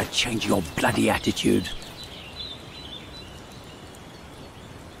 You'd better change your bloody attitude.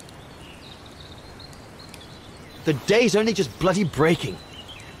 The day's only just bloody breaking.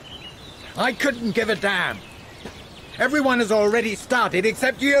 I couldn't give a damn. Everyone has already started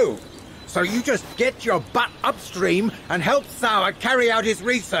except you. So you just get your butt upstream and help Sauer carry out his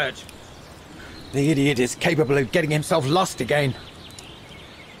research. The idiot is capable of getting himself lost again.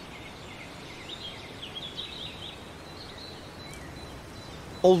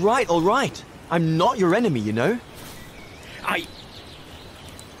 All right. I'm not your enemy, you know?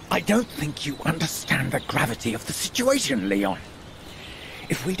 I don't think you understand the gravity of the situation, Leon.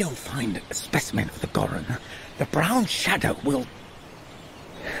 If we don't find a specimen of the Goron, the brown shadow will...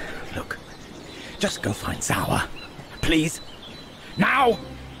 Look, just go find Sauer. Please. Now!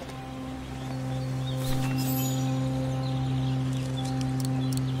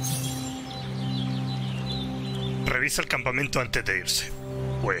 Revisa el campamento antes de irse.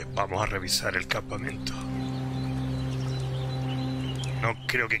 Pues vamos a revisar el campamento. No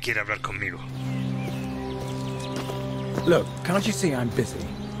creo que quiera hablar conmigo. Look, can't you see I'm busy?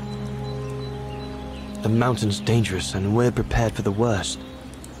 The mountain's dangerous and we're prepared for the worst.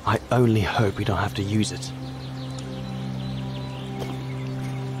 I only hope we don't have to use it.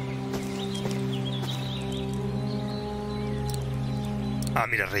 Ah,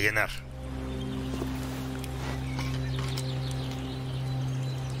 mira, rellenar.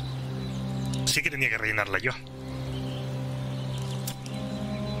 Sí que tenía que rellenarla yo.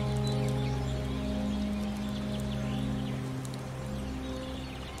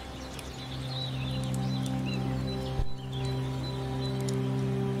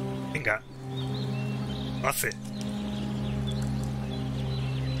 Venga. Hace.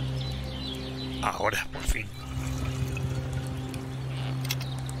 Ahora, por fin.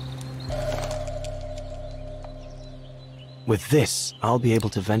 With this, I'll be able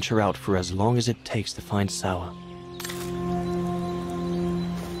to venture out for as long as it takes to find Sauer.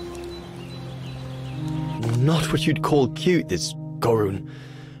 not what you'd call cute, this Gorun.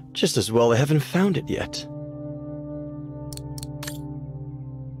 Just as well they haven't found it yet.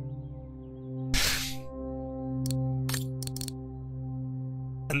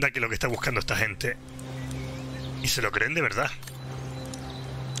 Anda que lo que está buscando esta gente. Y se lo creen de verdad.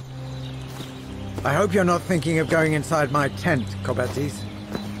 I hope you're not thinking of going inside my tent, Kobatis.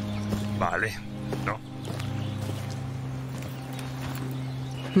 Vale, no.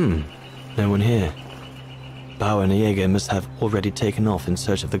 No one here. Bauer and Jaeger must have already taken off in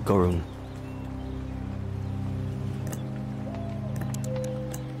search of the Gorun.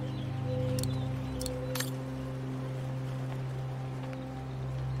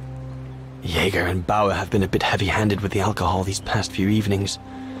 Jaeger and Bauer have been a bit heavy-handed with the alcohol these past few evenings.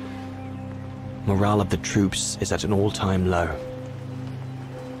 Morale of the troops is at an all-time low.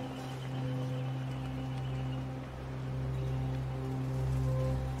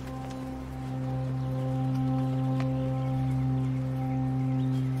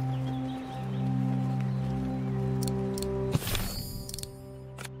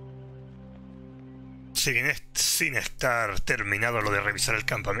 Sin estar terminado lo de revisar el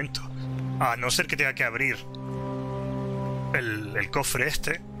campamento. A no ser que tenga que abrir el cofre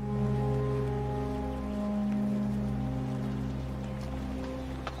este.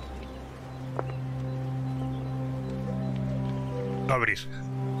 No abrir.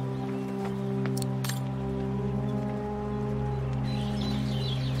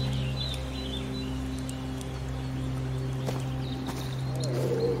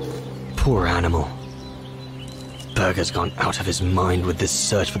 Poor animal. Berger's gone out of his mind with this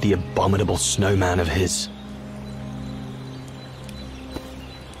search for the abominable snowman of his.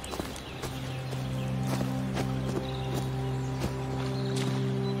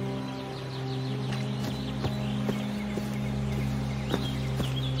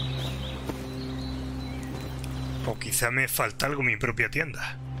 O quizá me falta algo en mi propia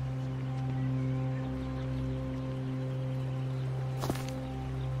tienda.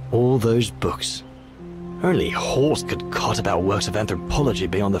 All those books. Only Horst could cot about works of anthropology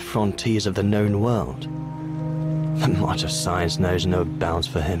beyond the frontiers of the known world. The march of science knows no bounds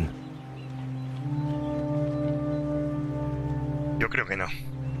for him. Yo creo que no.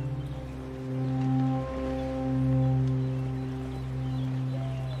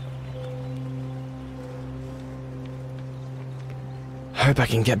 Hope I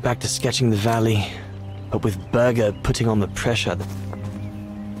can get back to sketching the valley, but with Berger putting on the pressure...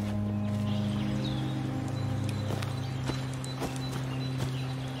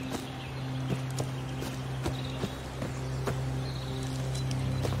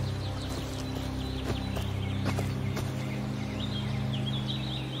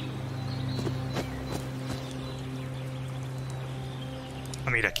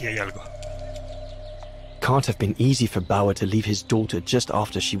 Mira, aquí hay algo. Can't have been easy for Bauer to leave his daughter just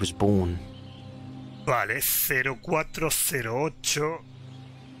after she was born. Vale, 0408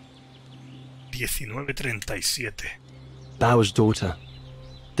 1937. Bauer's daughter.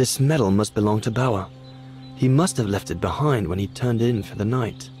 This medal must belong to Bauer. He must have left it behind when he turned in for the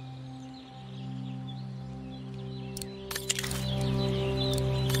night.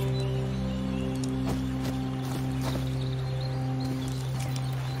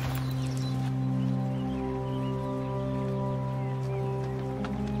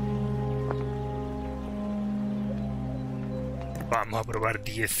 Vamos a probar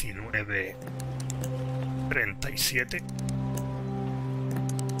 1937.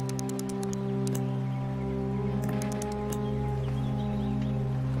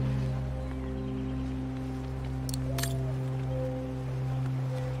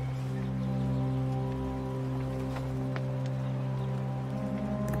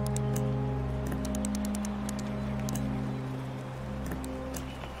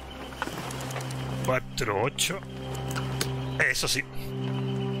 ...48... Eso sí.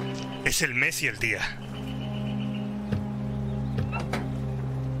 Es el mes y el día.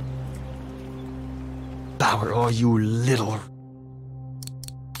 Bauer, oh, you little...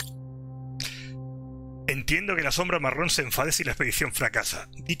 Entiendo que la Sombra Marrón se enfade si la expedición fracasa.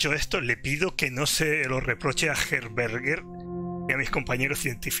 Dicho esto, le pido que no se lo reproche a Herberger ni a mis compañeros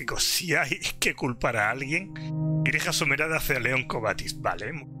científicos. Si hay que culpar a alguien, dirija su mirada hacia León Kobatis.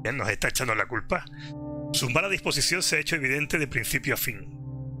 Vale, muy bien, nos está echando la culpa. Su mala disposición se ha hecho evidente de principio a fin.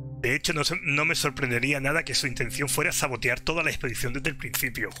 De hecho, no me sorprendería nada que su intención fuera sabotear toda la expedición desde el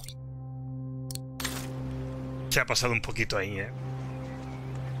principio. Se ha pasado un poquito ahí, ¿eh?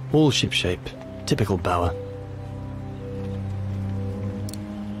 All shipshape. Typical Bauer.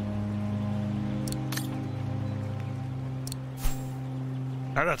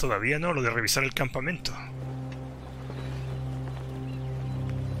 Nada, todavía no, lo de revisar el campamento.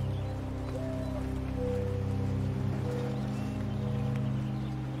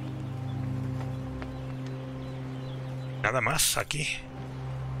 nada más aquí.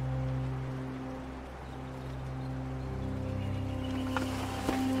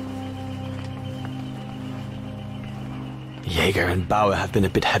 Jaeger and Bauer have been a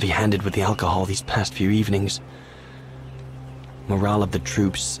bit heavy-handed with the alcohol these past few evenings. Morale of the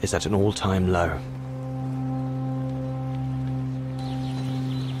troops is at an all-time low.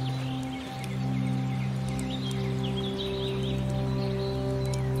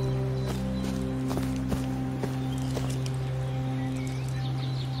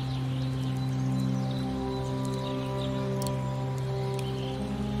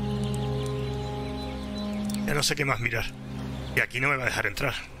 Ya no sé qué más mirar. Y aquí no me va a dejar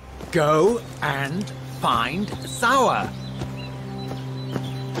entrar. Go and find Sauer.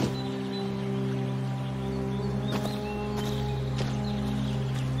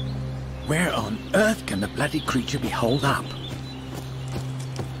 Where on earth can the bloody creature be holed up?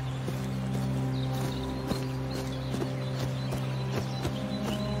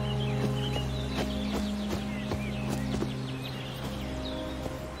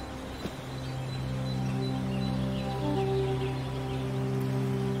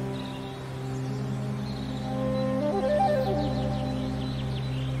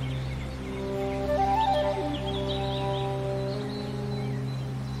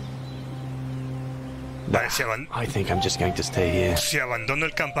 Vale, I think I'm just going to stay here. si abandono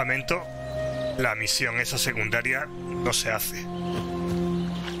el campamento, la misión esa secundaria no se hace.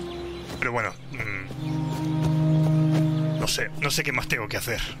 Pero bueno, no sé qué más tengo que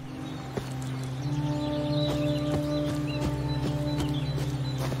hacer.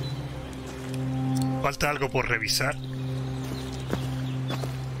 Falta algo por revisar.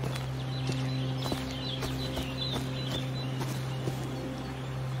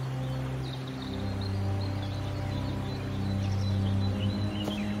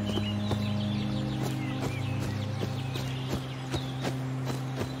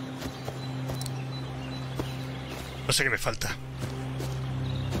 No sé qué me falta.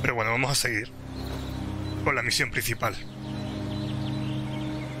 Pero bueno, vamos a seguir con la misión principal.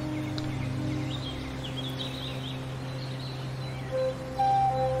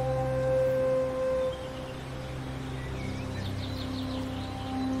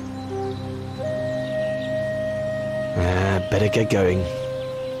 Better get going.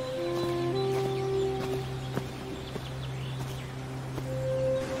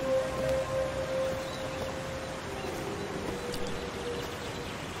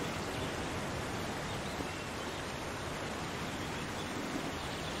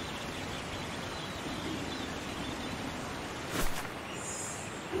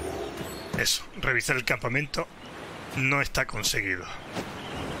 Eso, revisar el campamento no está conseguido.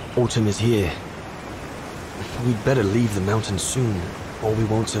 Autumn is here. We'd better leave the mountains soon, or we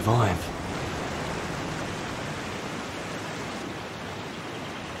won't survive.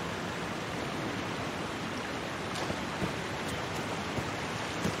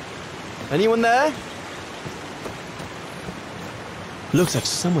 Anyone there? Looks like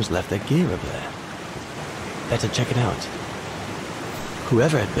someone's left their gear over there. Better check it out.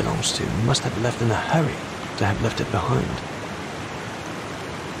 Whoever it belongs to must have left in a hurry to have left it behind.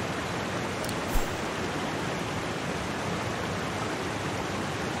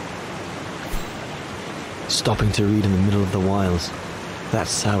 Stopping to read in the middle of the wilds.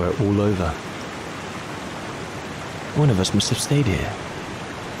 That's sour all over. One of us must have stayed here.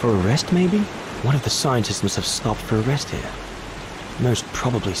 For a rest, maybe? One of the scientists must have stopped for a rest here. Most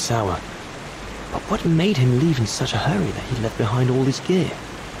probably sour. But what made him leave in such a hurry that he left behind all his gear?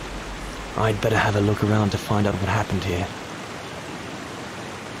 I'd better have a look around to find out what happened here.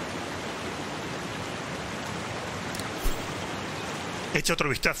 Echa otro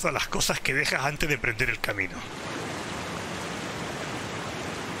vistazo a las cosas que dejas antes de emprender el camino.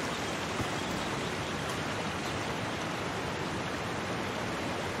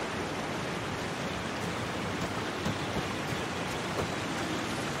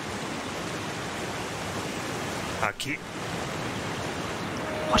 Aquí.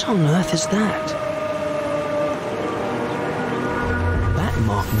 What on earth is that? That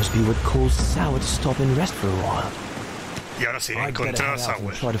mark must be what caused Sour to stop and rest for a while. Y ahora sí, I'd better encontrar a head out and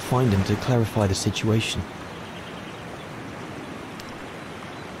Sauer. try to find him to clarify the situation.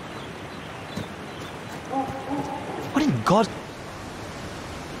 What in God?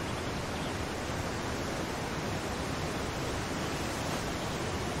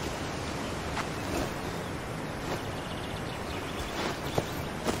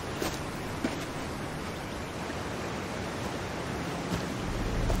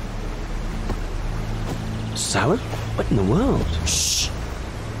 Sour? What in the world? Shh!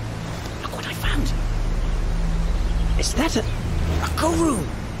 Look what I found. This Is that a go room?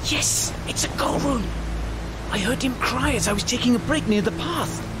 Yes, it's a go room. I heard him cry as I was taking a break near the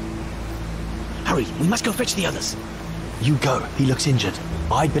path. Hurry, we must go fetch the others. You go. He looks injured.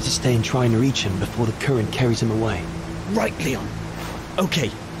 I'd better stay and try and reach him before the current carries him away. Right, Leon. Okay.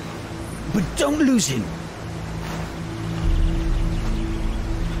 But don't lose him.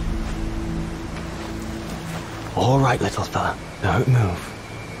 All right, little fella. Don't move.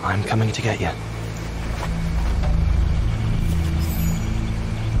 I'm coming to get you.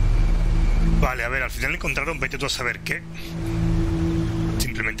 Vale, a ver, al final encontraron vete tú a saber qué.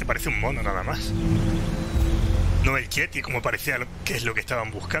 Simplemente parece un mono nada más. No el Yeti como parecía que es lo que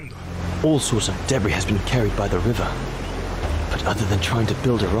estaban buscando. All sorts of debris has been carried by the river. But other than trying to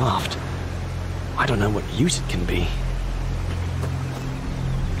build a raft, I don't know what use it can be.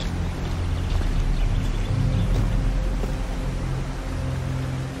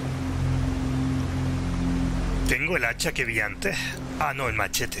 ¿Tengo el hacha que vi antes? Ah, no, el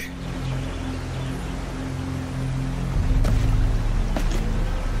machete.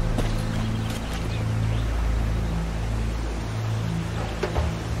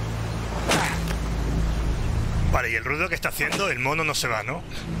 Vale, y el ruido que está haciendo, el mono no se va, ¿no?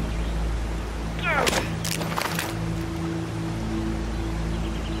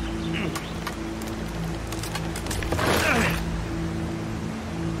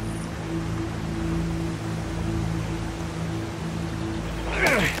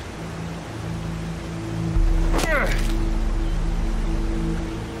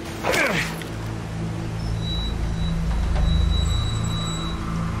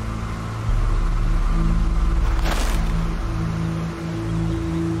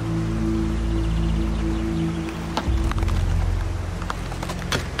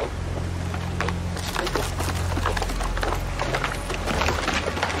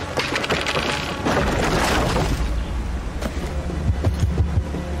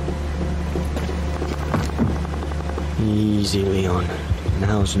 Easy, Leon.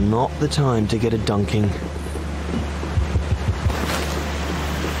 Now's not the time to get a dunking.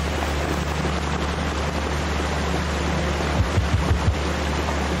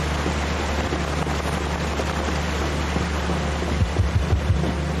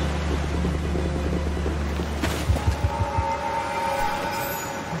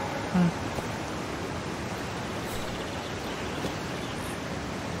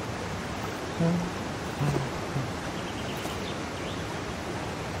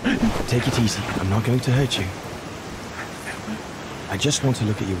 Take it easy. I'm not going to hurt you. I just want to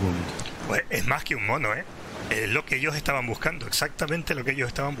look at your wound. Pues es más que un mono, ¿eh? Es lo que ellos estaban buscando, exactamente lo que ellos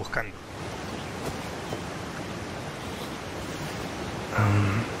estaban buscando.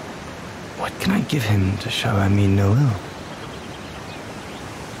 What can I give him to show I mean no ill?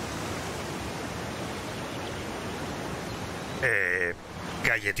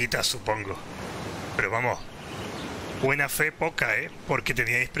 Galletitas, supongo. Pero vamos, buena fe poca, ¿eh? Porque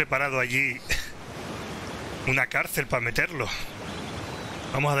teníais preparado allí una cárcel para meterlo.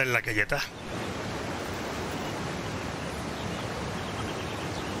 Vamos a darle la galleta.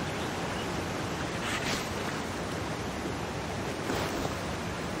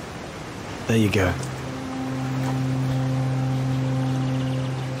 There you go.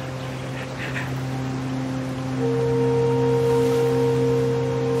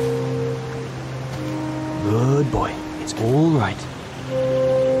 Good boy. It's all right.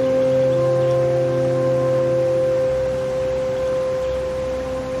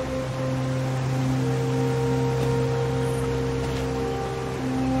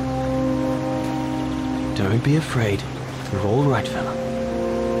 Don't be afraid. You're all right, fella.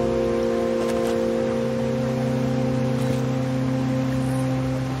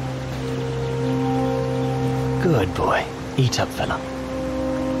 Good boy. Eat up, fella.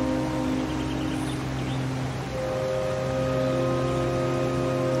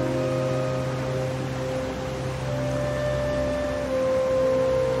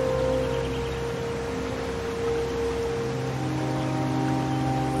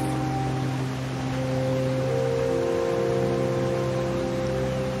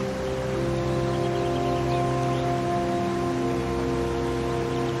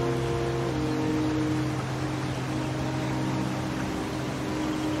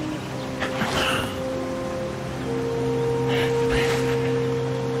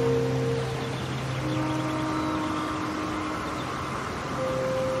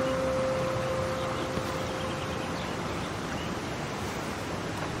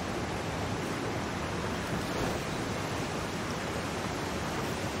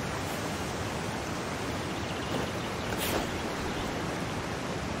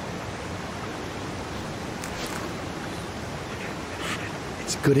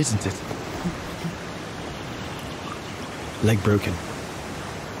 good, isn't it? Leg broken.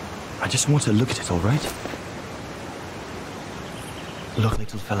 I just want to look at it, all right? Look,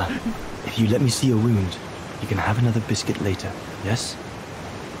 little fella, if you let me see your wound, you can have another biscuit later, yes?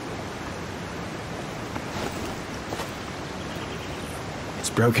 It's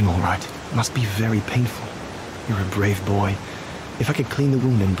broken, all right. It must be very painful. You're a brave boy. If I could clean the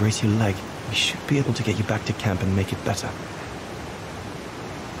wound and brace your leg, we should be able to get you back to camp and make it better.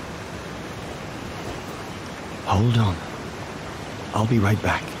 Hold on. I'll be right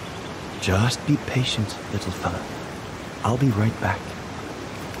back. Just be patient, little fella. I'll be right back.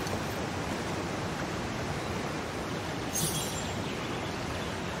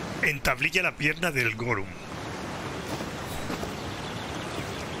 Entablilla la pierna del Gorum.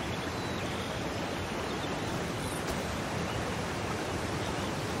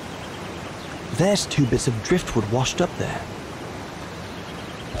 There's 2 bits of driftwood washed up there.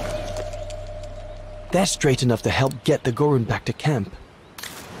 They're straight enough to help get the Gorun back to camp.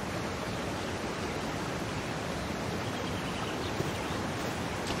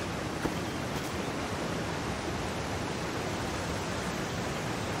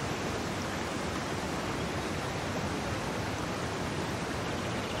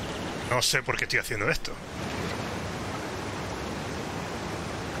 No sé por qué estoy haciendo esto.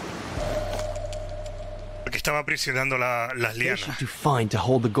 Porque estaba presionando las lianas. They should do fine to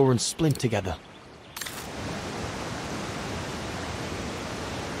hold the Gorun splint together.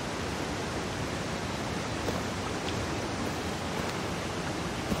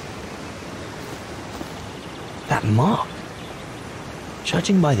 That mark,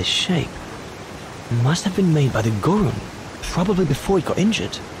 judging by the shape, must have been made by the Gorun, probably before it got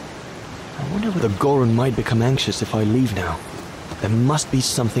injured. I wonder whether Gorun might become anxious if I leave now. There must be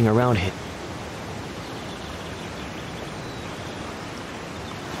something around here.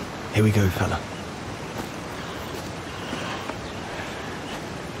 Here we go, fella.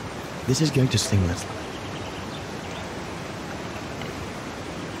 This is going to sting little.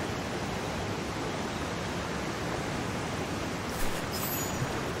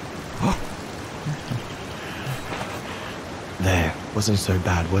 There, wasn't so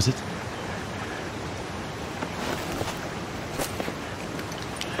bad, was it?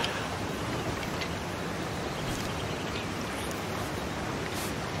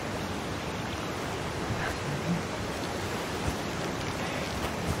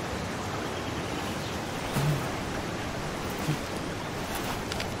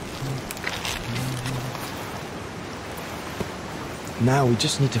 Now we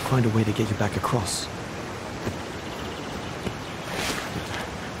just need to find a way to get you back across.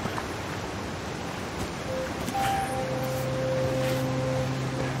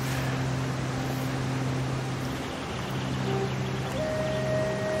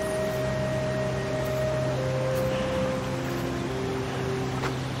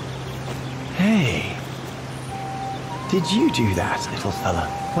 Hey, did you do that, little fella?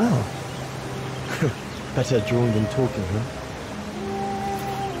 Well, better drawing than talking, huh?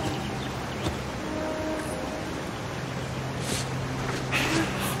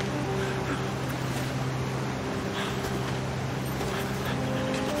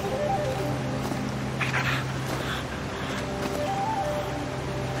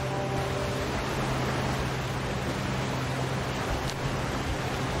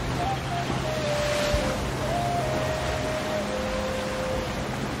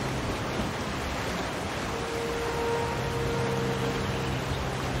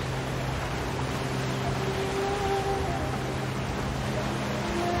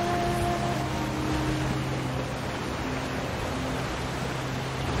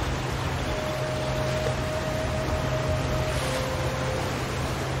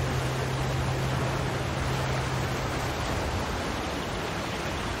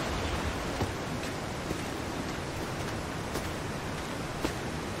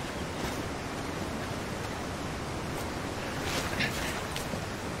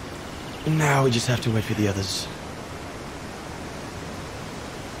 Now we just have to wait for the others.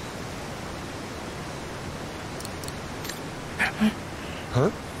 Huh?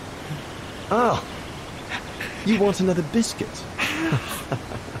 Oh! You want another biscuit?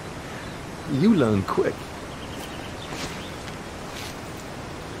 You learn quick.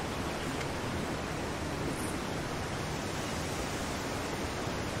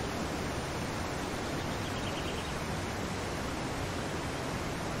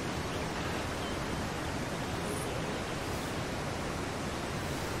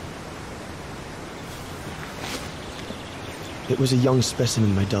 It was a young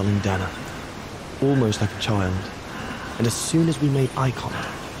specimen, my darling Dana. Almost like a child. and as soon as we made eye contact,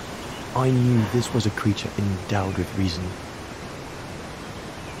 I knew this was a creature endowed with reason.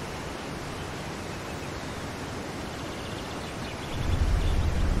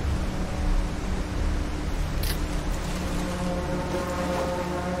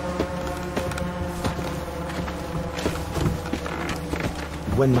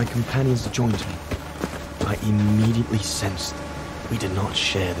 When my companions joined me, I immediately sensed we did not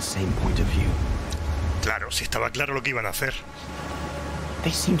share the same point of view. Claro, si estaba claro lo que iban a hacer. They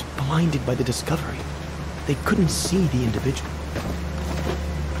seemed blinded by the discovery. They couldn't see the individual.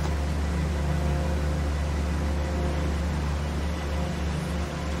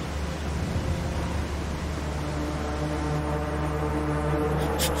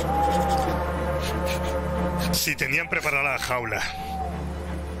 Si tenían preparada la jaula.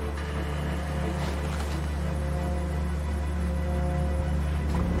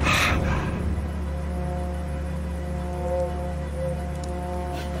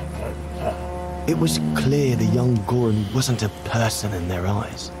 It was clear the young Goran wasn't a person in their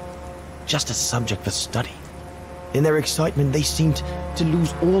eyes, just a subject for study. In their excitement, they seemed to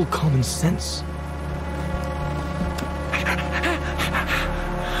lose all common sense.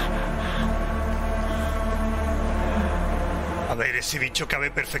 A ver, ese bicho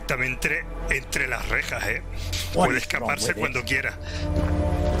cabe perfectamente entre las rejas, ¿eh? Puede escaparse cuando quiera.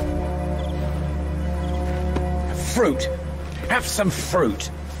 Fruit. Have some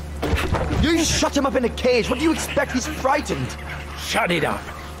fruit. You shut him up in a cage. What do you expect? He's frightened. Shut it up,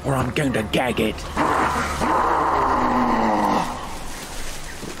 or I'm going to gag it.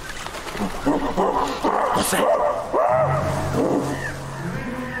 What's that?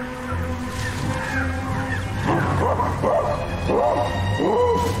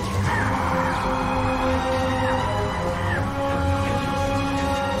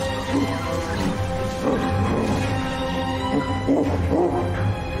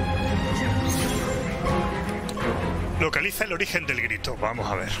 Localiza el origen del grito. Vamos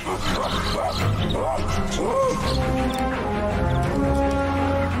a ver.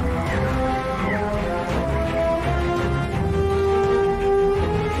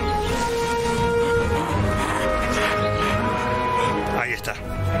 Ahí está.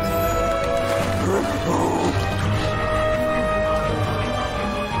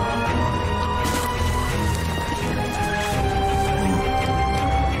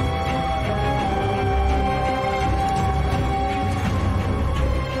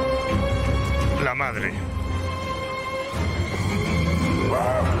 La madre.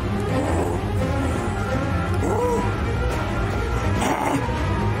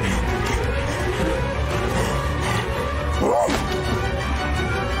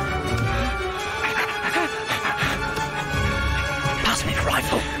 Pass me the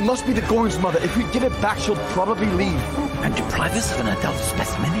rifle. Must be the Goran's mother. If we give it back, she'll probably leave. And deprive us of an adult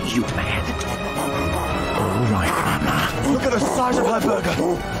specimen, are you mad? All right, Mama. Look at the size of her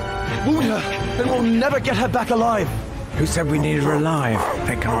burger. Wound her, and we'll never get her back alive. Who said we needed her alive?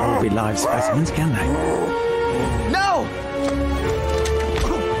 They can't all be live specimens, can they? No!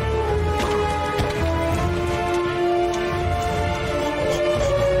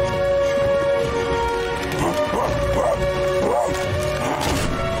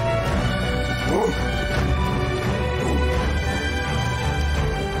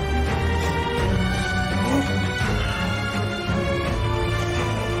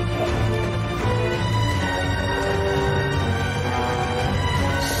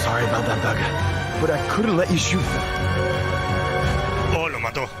 But I couldn't let you shoot them. Oh, lo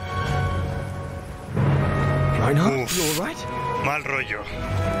mató. Reinhardt, Uf. you all right? Mal rollo.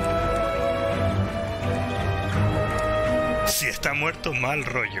 Si está muerto, mal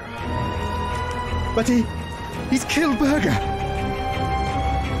rollo. But he's killed Berger.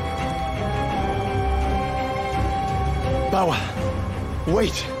 Bauer,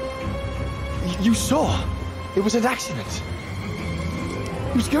 wait. You saw. It was an accident.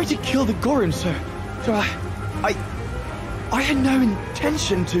 He was going to kill the Goran, sir. So I had no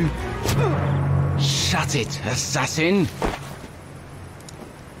intention to... Shut it, assassin!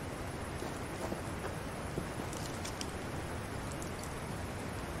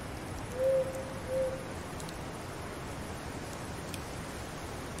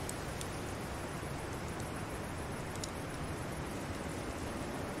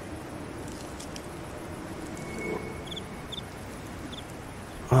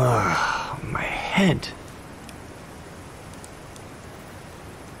 My head.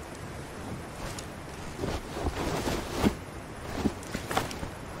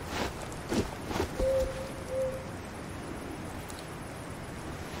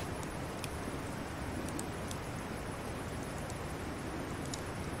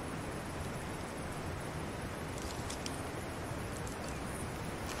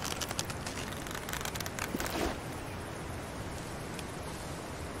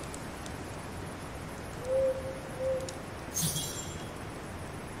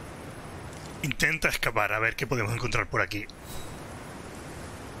 Intenta escapar, a ver qué podemos encontrar por aquí.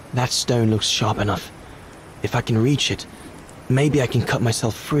 That stone looks sharp enough. If I can reach it, maybe I can cut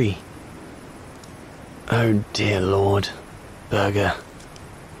myself free. Oh dear Lord, Burger.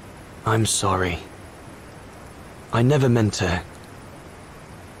 I'm sorry. I never meant to...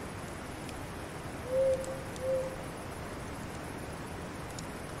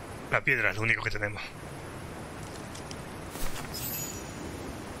 La piedra es lo único que tenemos.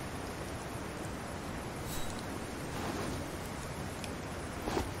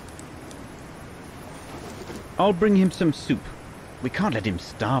 I'll bring him some soup. We can't let him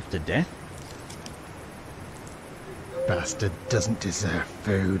starve to death. Bastard doesn't deserve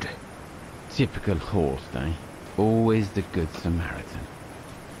food. Typical horse, eh? Always the good Samaritan.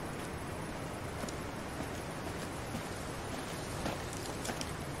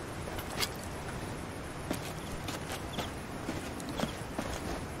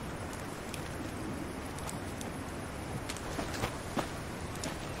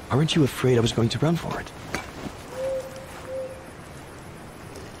 Aren't you afraid I was going to run for it?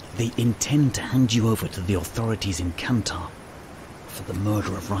 They intend to hand you over to the authorities in Kantar for the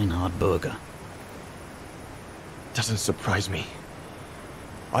murder of Reinhard Berger. Doesn't surprise me.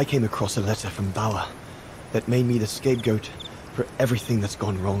 I came across a letter from Bauer that made me the scapegoat for everything that's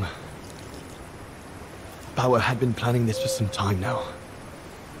gone wrong. Bauer had been planning this for some time now.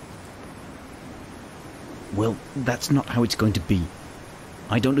 Well, that's not how it's going to be.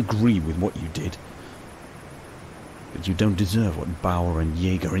 I don't agree with what you did. But you don't deserve what Bauer and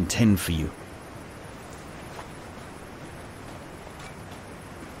Jaeger intend for you.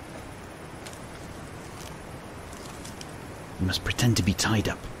 You must pretend to be tied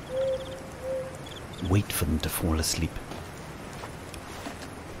up. Wait for them to fall asleep.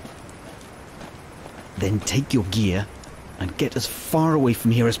 Then take your gear and get as far away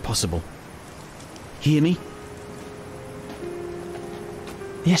from here as possible. Hear me?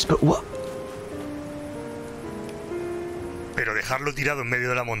 Yes, but what? Pero dejarlo tirado en medio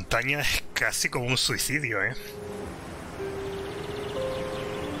de la montaña es casi como un suicidio, ¿eh?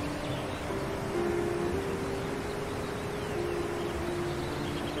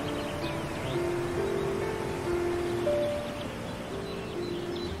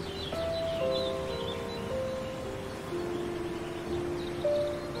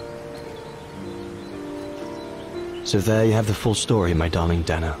 So there you have the full story, my darling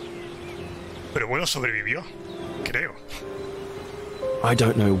Dana. Pero bueno, sobrevivió, creo. I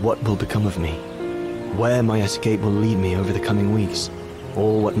don't know what will become of me, where my escape will lead me over the coming weeks,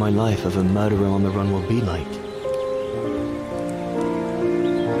 or what my life of a murderer on the run will be like.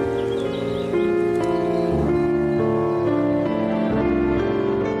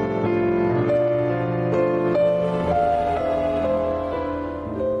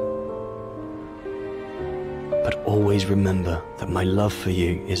 Always remember that my love for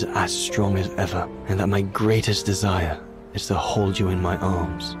you is as strong as ever, and that my greatest desire is to hold you in my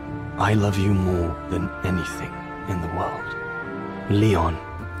arms. I love you more than anything in the world. Leon,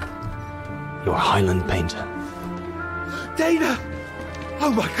 your Highland painter. Dana!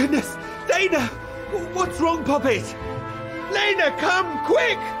 Oh my goodness! Dana! What's wrong, Puppet? Lena, come,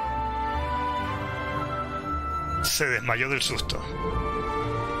 quick! Se desmayó del susto.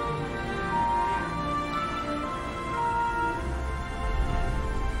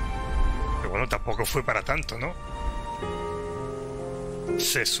 Bueno, tampoco fue para tanto, ¿no?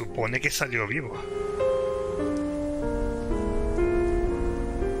 Se supone que salió vivo.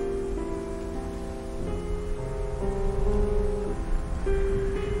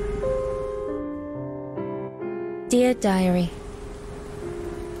 Dear Diary,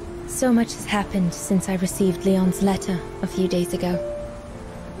 so much has happened since I received Leon's letter a few days ago.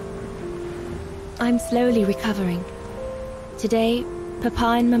 I'm slowly recovering. Today,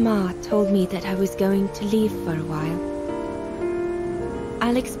 Papa and Mama told me that I was going to leave for a while.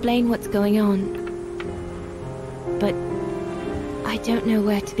 I'll explain what's going on, but I don't know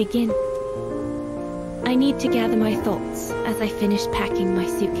where to begin. I need to gather my thoughts as I finish packing my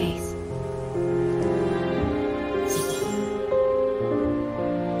suitcase.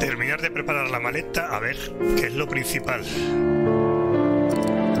 Terminar de preparar la maleta, a ver, ¿qué es lo principal?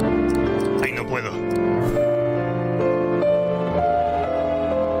 Ay, no puedo.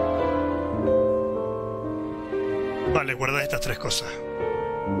 Vale, guarda estas tres cosas.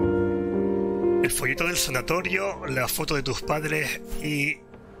 El folleto del sanatorio, la foto de tus padres y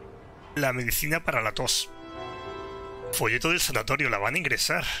la medicina para la tos. Folleto del sanatorio, la van a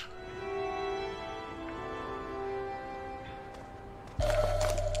ingresar.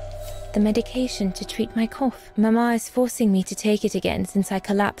 The medication to treat my cough. Mama is forcing me to take it again since I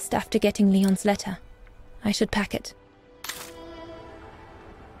collapsed after getting Leon's letter. I should pack it.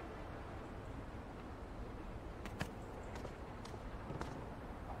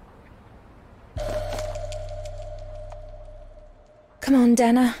 Come on,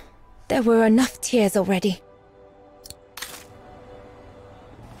 Dana. There were enough tears already.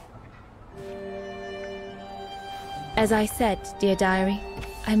 As I said, dear diary,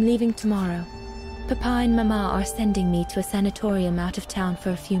 I'm leaving tomorrow. Papa and Mama are sending me to a sanatorium out of town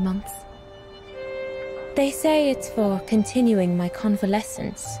for a few months. They say it's for continuing my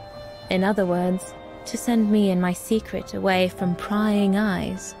convalescence. In other words, to send me and my secret away from prying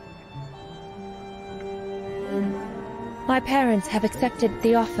eyes. My parents have accepted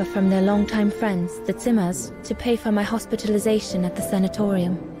the offer from their longtime friends, the Zimmers, to pay for my hospitalization at the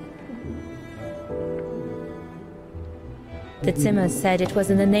sanatorium. The Zimmers said it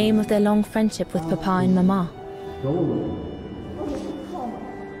was in the name of their long friendship with Papa and Mama.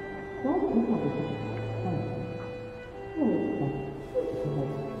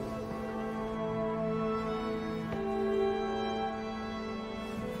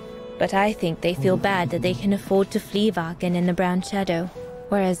 But I think they feel bad that they can afford to flee Vaghen in the Brown Shadow,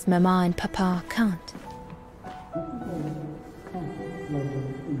 whereas Mama and Papa can't.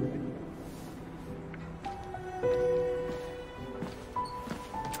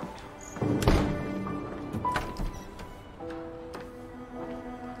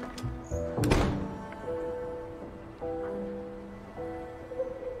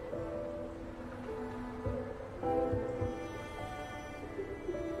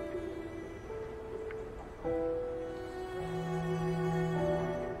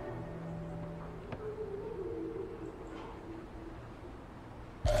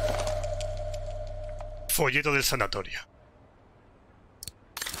 Folleto del sanatorio.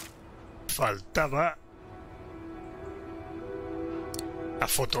 Faltaba la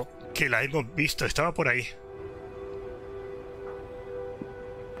foto, que la hemos visto, estaba por ahí.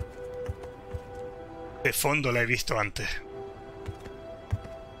 De fondo la he visto antes.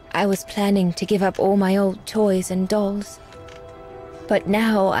 I was planning to give up all my old toys and dolls. But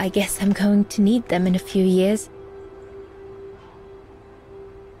now I guess I'm going to need them in a few years.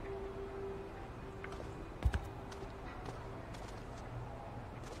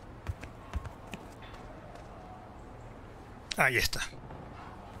 Ahí está.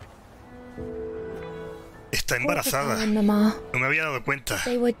 Está embarazada. Mama. No me había dado cuenta.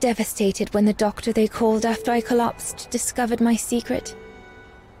 They were devastated when the doctor they called after I collapsed discovered my secret.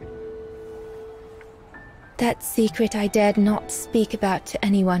 That secret I dared not speak about to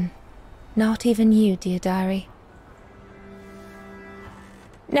anyone. Not even you, dear diary.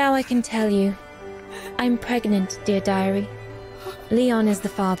 Now I can tell you. I'm pregnant, dear diary. Leon is the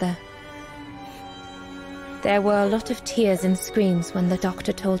father. There were a lot of tears and screams when the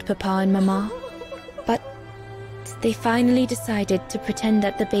doctor told Papa and Mama. But they finally decided to pretend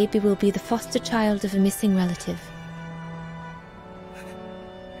that the baby will be the foster child of a missing relative.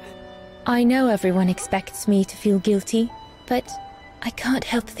 I know everyone expects me to feel guilty, but I can't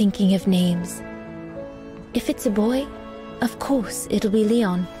help thinking of names. If it's a boy, of course it'll be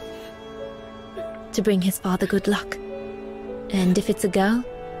Leon, to bring his father good luck. And if it's a girl,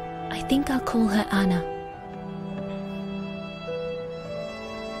 I think I'll call her Anna.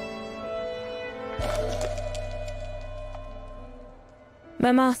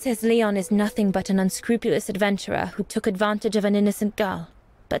 Mama says Leon is nothing but an unscrupulous adventurer who took advantage of an innocent girl,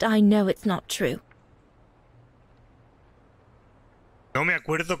 but I know it's not true. No me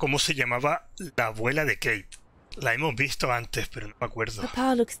acuerdo cómo se llamaba la abuela de Kate. La hemos visto antes, pero no me acuerdo.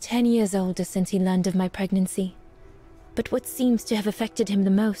 Papa looks 10 years older since he learned of my pregnancy. But what seems to have affected him the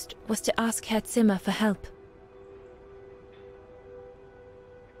most was to ask Herr Zimmer for help.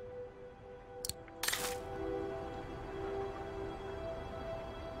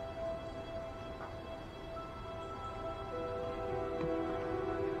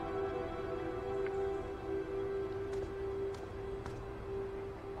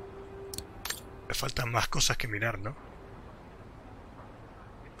 Me faltan más cosas que mirar, ¿no?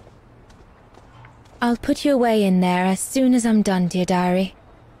 I'll put you away in there as soon as I'm done, dear diary.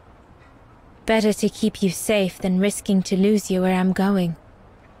 Better to keep you safe than risking to lose you where I'm going.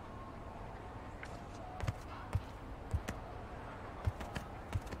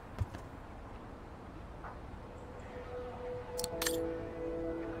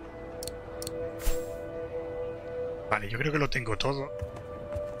 Vale, yo creo que lo tengo todo.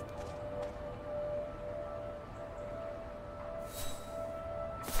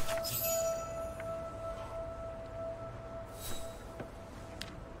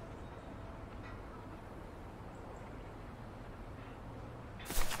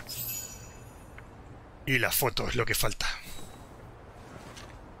 Y la foto es lo que falta.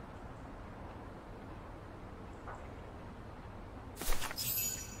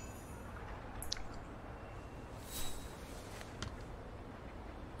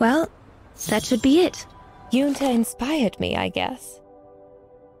 Well, that should be it. Yunta inspired me, I guess.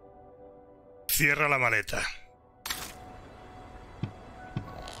 Cierra la maleta.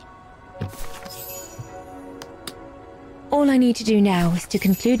 All I need to do now is to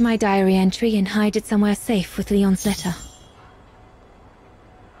conclude my diary entry and hide it somewhere safe with Leon's letter.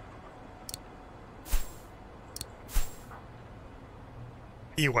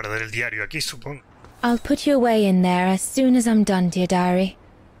 Y guardar el diario aquí, supongo. I'll put you away in there as soon as I'm done, dear diary.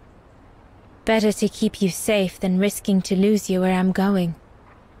 Better to keep you safe than risking to lose you where I'm going.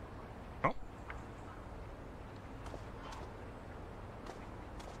 Oh.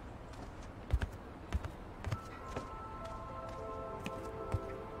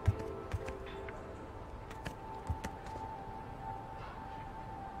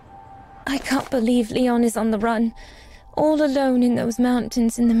 I can't believe Leon is on the run, all alone in those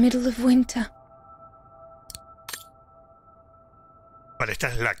mountains in the middle of winter. Vale, esta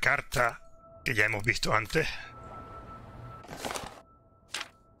es la carta que ya hemos visto antes.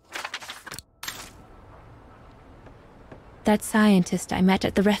 That scientist I met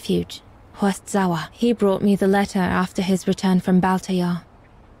at the refuge, Horst Sauer, he brought me the letter after his return from Baltayar.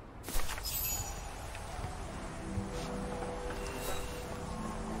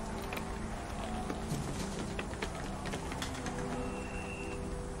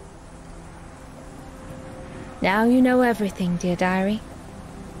 Now you know everything, dear diary.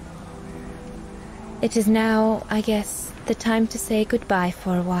 It is now, I guess, the time to say goodbye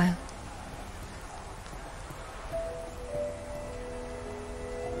for a while.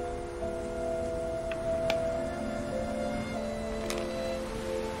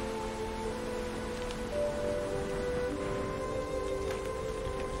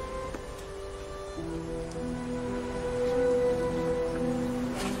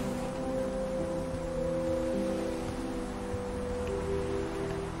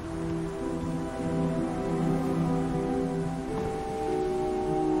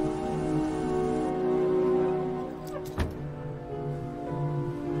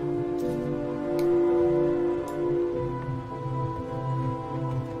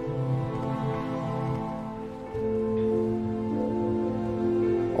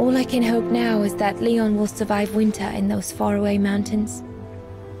 All I can hope now is that Leon will survive winter in those faraway mountains,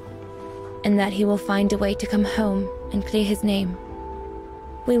 and that he will find a way to come home and clear his name.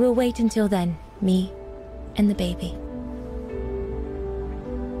 We will wait until then, me and the baby.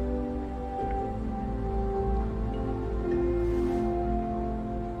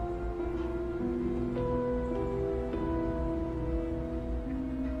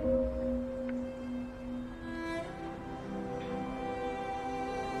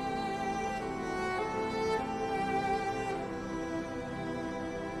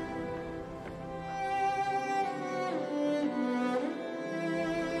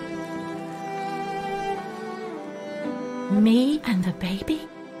 Me and the baby?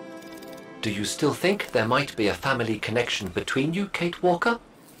 Do you still think there might be a family connection between you, Kate Walker?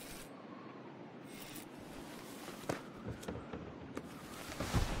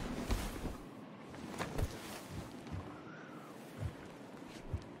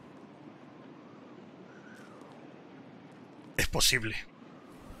 Es posible.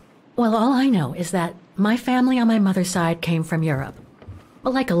 Well, all I know is that my family on my mother's side came from Europe.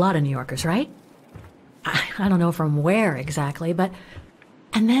 Well, like a lot of New Yorkers, right? I don't know from where exactly, but...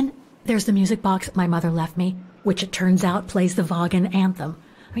 And then there's the music box my mother left me, which it turns out plays the Vaghen anthem.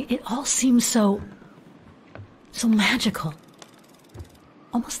 I mean, it all seems so magical.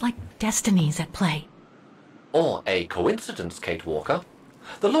 Almost like destinies at play. Or a coincidence, Kate Walker.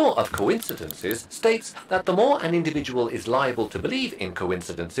 The law of coincidences states that the more an individual is liable to believe in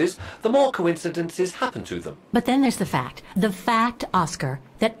coincidences, the more coincidences happen to them. But then there's the fact, Oscar,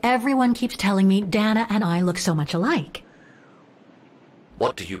 that everyone keeps telling me Dana and I look so much alike.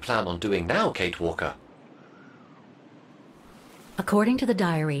 What do you plan on doing now, Kate Walker? According to the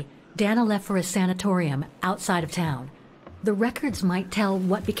diary, Dana left for a sanatorium outside of town. The records might tell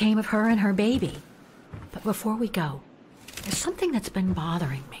what became of her and her baby. But before we go, there's something that's been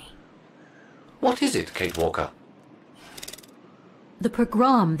bothering me. What is it, Kate Walker? The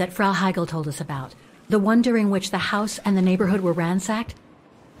pogrom that Frau Heigl told us about, the one during which the house and the neighborhood were ransacked,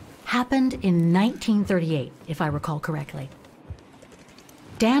 happened in 1938, if I recall correctly.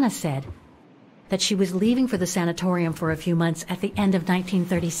 Dana said that she was leaving for the sanatorium for a few months at the end of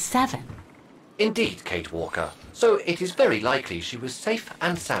 1937. Indeed, Kate Walker. So it is very likely she was safe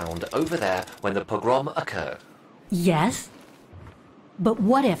and sound over there when the pogrom occurred. Yes? But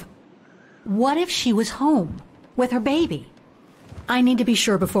what if she was home with her baby? I need to be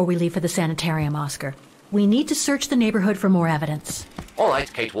sure before we leave for the sanitarium, Oscar. We need to search the neighborhood for more evidence. All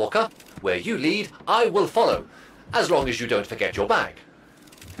right, Kate Walker. Where you lead, I will follow. As long as you don't forget your bag.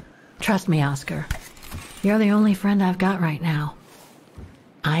 Trust me, Oscar. You're the only friend I've got right now.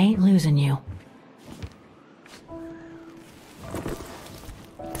 I ain't losing you.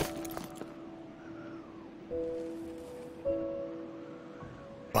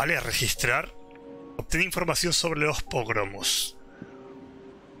 Vale, a registrar. Obtener información sobre los pogromos.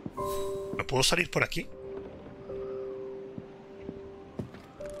 ¿No puedo salir por aquí?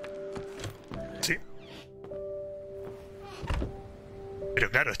 Sí.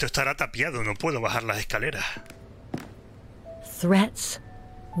 Pero claro, esto estará tapiado, no puedo bajar las escaleras. Threats,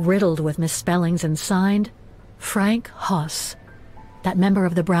 riddled with misspellings and signed Frank Hoss, that member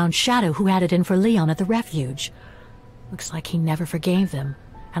of the Brown Shadow who had it in for Leon at the refuge. Looks like he never forgave them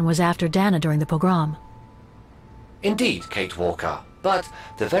and was after Dana during the pogrom. Indeed, Kate Walker. But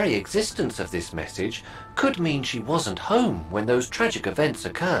the very existence of this message could mean she wasn't home when those tragic events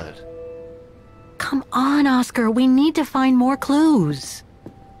occurred. Come on, Oscar, we need to find more clues.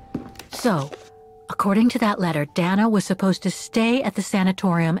 So, according to that letter, Dana was supposed to stay at the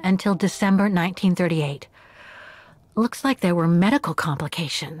sanatorium until December 1938. Looks like there were medical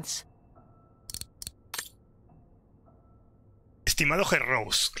complications. Estimado Herr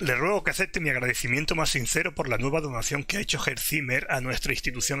Roze, le ruego que acepte mi agradecimiento más sincero por la nueva donación que ha hecho Herr Zimmer a nuestra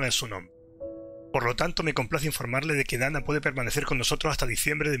institución en su nombre. Por lo tanto, me complace informarle de que Dana puede permanecer con nosotros hasta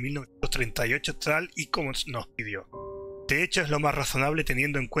diciembre de 1938 tal y como nos pidió. De hecho, es lo más razonable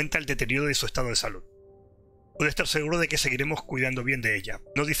teniendo en cuenta el deterioro de su estado de salud. Puede estar seguro de que seguiremos cuidando bien de ella.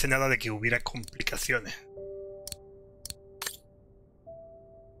 No dice nada de que hubiera complicaciones.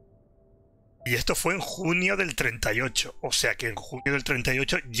 Y esto fue en junio del 38, o sea que en junio del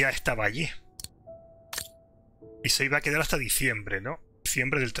 38 ya estaba allí. Y se iba a quedar hasta diciembre, ¿no?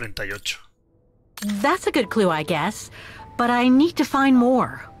 Diciembre del 38. That's a good clue, I guess, but I need to find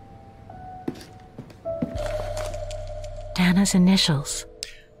more. Dana's initials.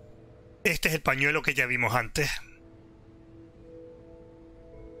 Este es el pañuelo que ya vimos antes.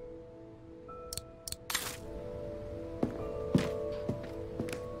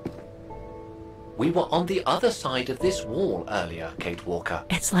 We were on the other side of this wall earlier, Kate Walker.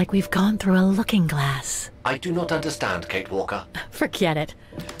 It's like we've gone through a looking glass. I do not understand, Kate Walker. Forget it.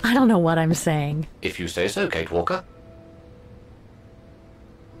 I don't know what I'm saying. If you say so, Kate Walker.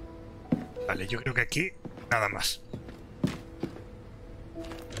 Vale, yo creo que aquí nada más.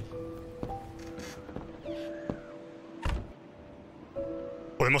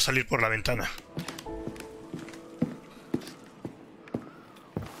 Podemos salir por la ventana.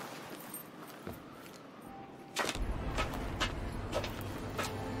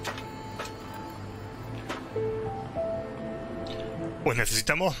 Pues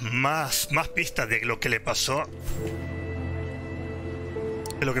necesitamos más pistas de lo que le pasó.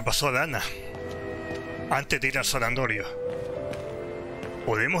 De lo que pasó a Dana antes de ir al sanatorio.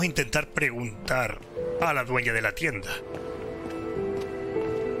 Podemos intentar preguntar a la dueña de la tienda.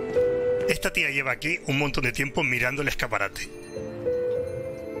 Esta tía lleva aquí un montón de tiempo mirando el escaparate.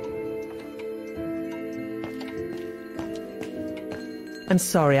 I'm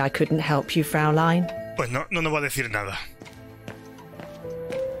sorry I couldn't help you, Fraulein. Pues no nos va a decir nada.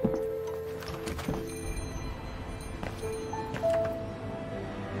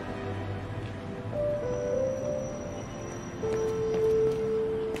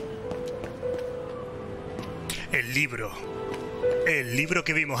 El libro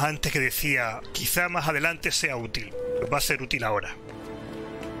que vimos antes que decía quizá más adelante sea útil, va a ser útil ahora.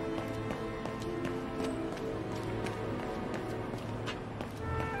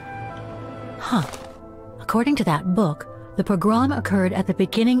 Huh. According to that book, the pogrom occurred at the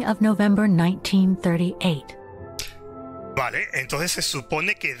beginning of November 1938. Vale, entonces se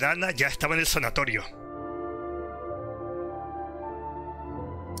supone que Dana ya estaba en el sanatorio.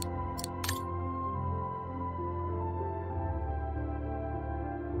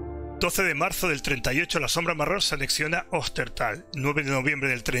 ...12 de marzo del 38 la Sombra Marrón se anexiona Ostertal. 9 de noviembre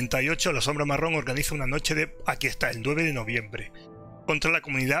del 38 la Sombra Marrón organiza una noche de... Aquí está, el 9 de noviembre. Contra la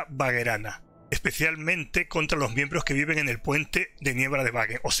comunidad vagherana. Especialmente contra los miembros que viven en el puente de niebla de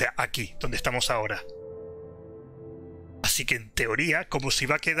Vaghen. O sea, aquí, donde estamos ahora. Así que en teoría, como se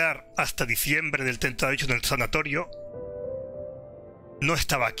iba a quedar hasta diciembre del 38 en el sanatorio... No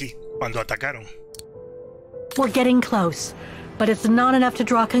estaba aquí cuando atacaron. We're getting close. But it's not enough to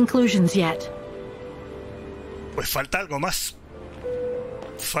draw conclusions yet. Pues falta algo más.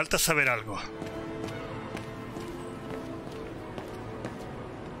 Falta saber algo.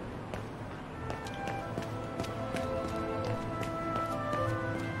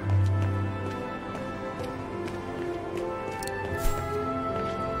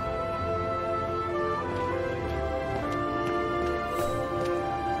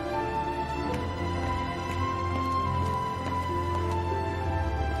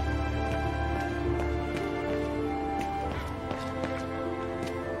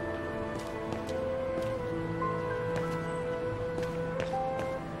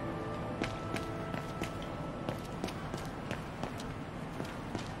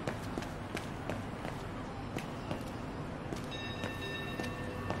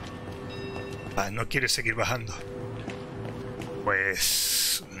 No quiere seguir bajando.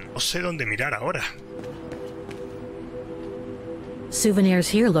 Pues no sé dónde mirar ahora. Souvenirs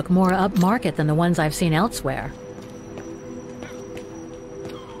here look more upmarket than the ones I've seen elsewhere.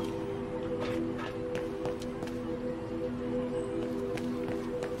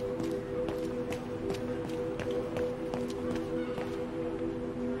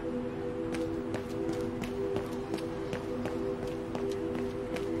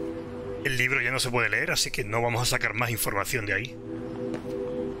 El libro ya no se puede leer, así que no vamos a sacar más información de ahí.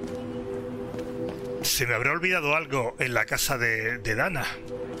 Se me habrá olvidado algo en la casa de Dana.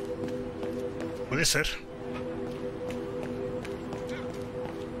 Puede ser.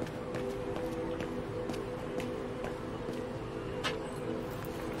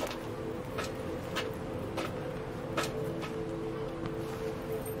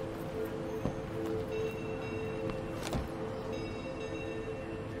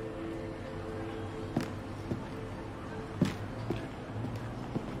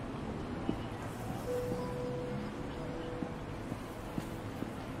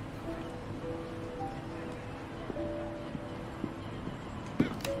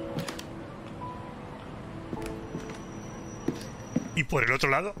 Y por el otro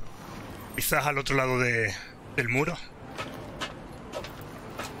lado, quizás al otro lado del muro.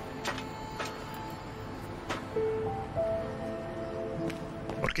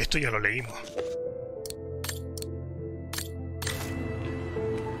 Porque esto ya lo leímos.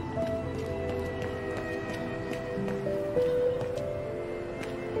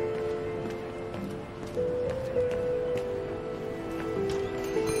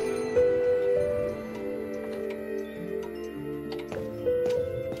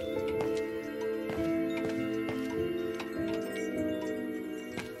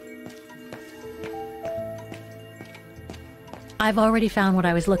 I've already found what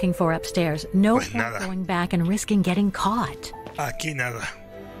I was looking for upstairs. No point going back and risking getting caught. Aquí nada.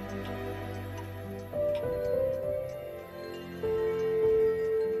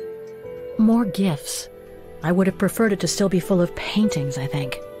 More gifts. I would have preferred it to still be full of paintings, I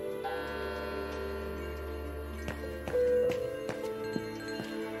think.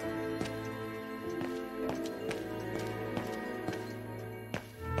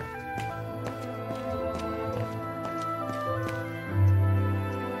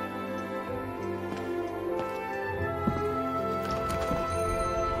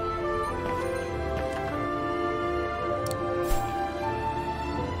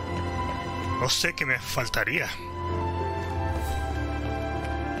 No sé qué me faltaría.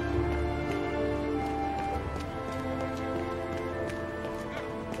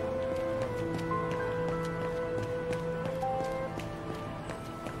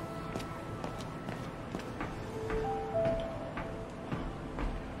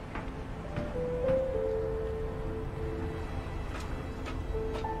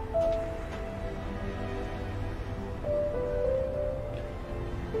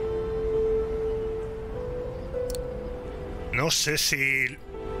 No sé si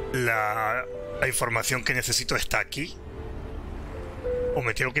la información que necesito está aquí o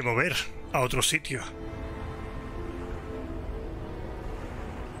me tengo que mover a otro sitio.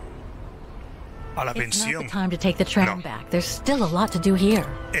 A la pensión. No.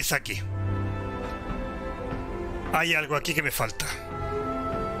 Es aquí. Hay algo aquí que me falta.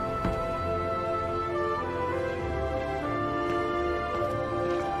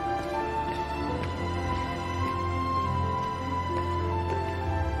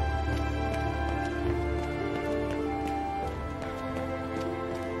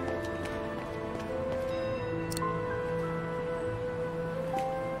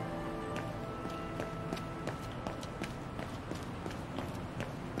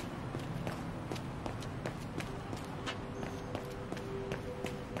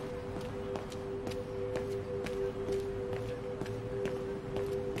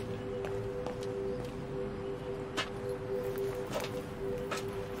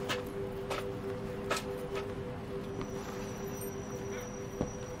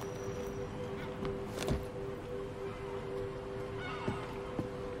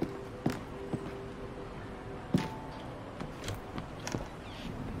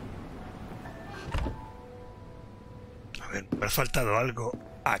 A ver, me ha faltado algo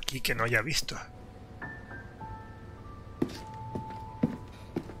aquí que no haya visto.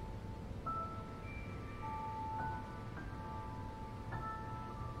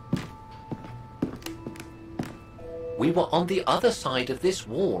 We were on the other side of this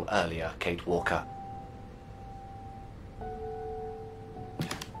wall earlier, Kate Walker.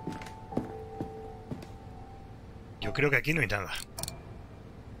 Yo creo que aquí no hay nada.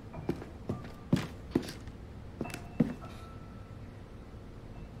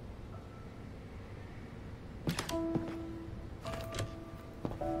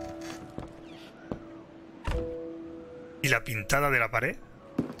 ¿Y la pintada de la pared?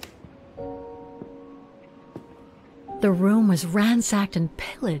 The room was ransacked and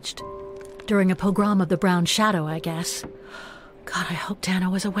pillaged. During a pogrom of the Brown Shadow, I guess. God, I hope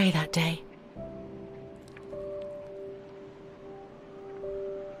Dana was away that day.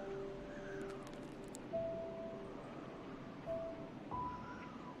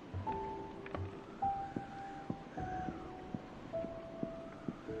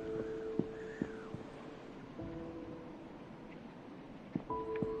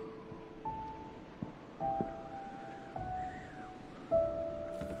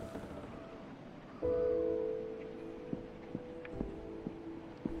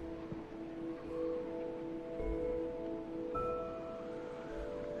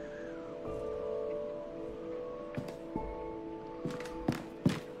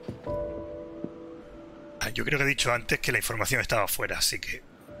 Yo creo que he dicho antes que la información estaba fuera, así que...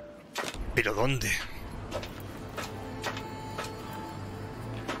 ¿Pero dónde?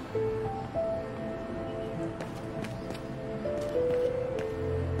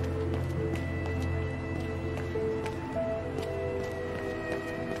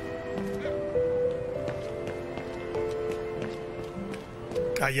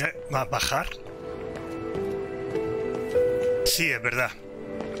 ¿Allá va a bajar? Sí, es verdad.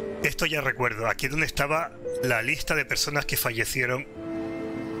 Esto ya recuerdo. Aquí es donde estaba la lista de personas que fallecieron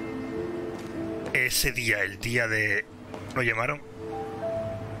ese día, el día de... ¿Lo llamaron?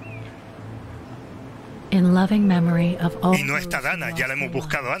 In loving memory of all y no está Dana, ya la hemos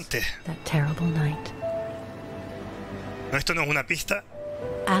buscado antes. That terrible night. ¿No, esto no es una pista?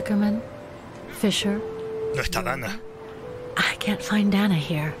 Ackerman, Fisher. No está Dana. I can't find Dana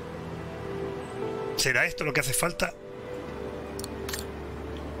here. ¿Será esto lo que hace falta?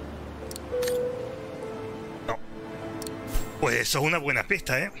 No. Pues eso es una buena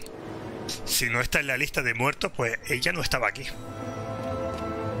pista, ¿eh? Si no está en la lista de muertos, pues ella no estaba aquí.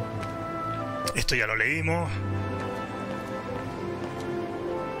 Esto ya lo leímos.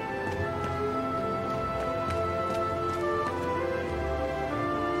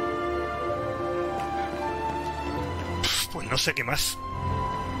 Pues no sé qué más.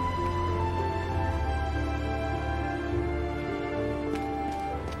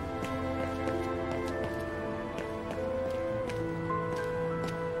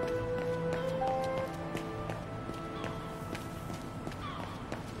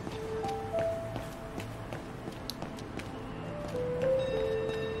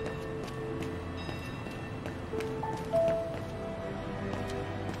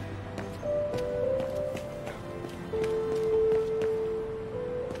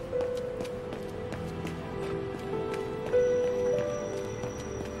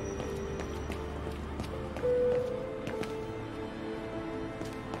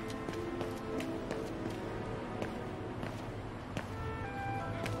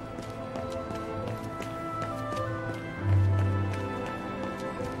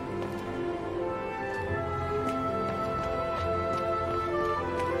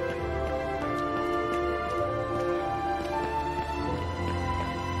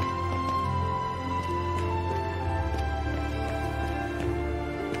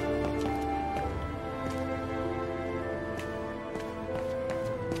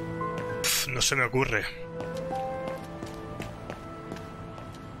 No se me ocurre.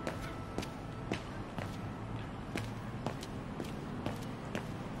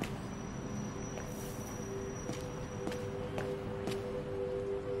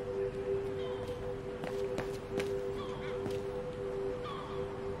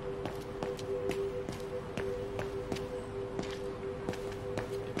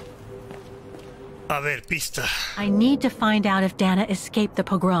 A ver, pista. I need to find out if Dana escaped the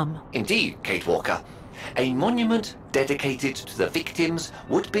pogrom. Indeed, Kate Walker. A monument dedicated to the victims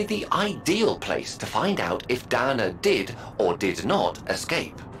would be the ideal place to find out if Dana did or did not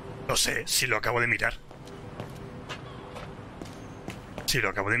escape. No sé, si lo acabo de mirar. Si lo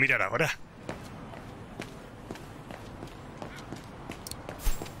acabo de mirar ahora.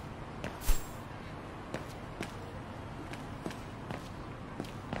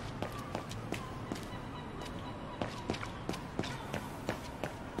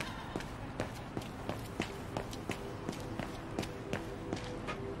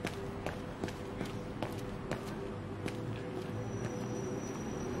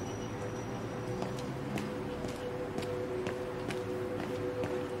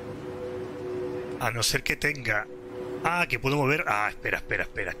 A no ser que tenga... Ah, que puedo mover... Ah, espera.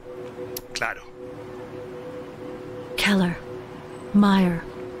 Claro. Keller. Meyer.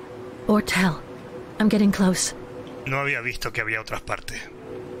 Ortel. I'm getting close. No había visto que había otras partes.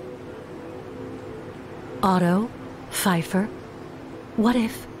 Otto. Pfeiffer. What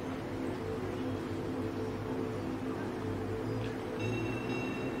if...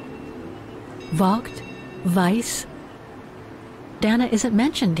 Vogt. Weiss. Dana isn't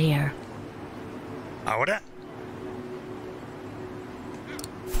mentioned here. ¿Ahora?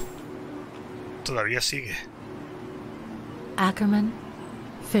 Todavía sigue. Ackerman.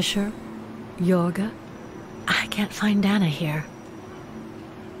 Fisher. Jorge. I can't find Dana here.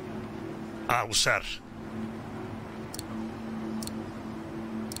 A usar.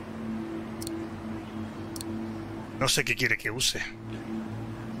 No sé qué quiere que use.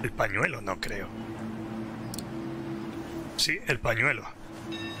 El pañuelo, no creo. Sí, el pañuelo.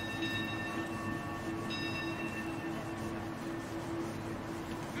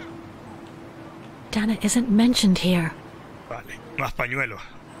 Dana isn't mentioned here. Vale, más pañuelo.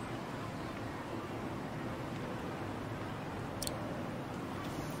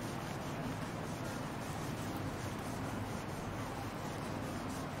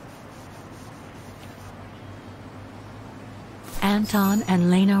 Anton and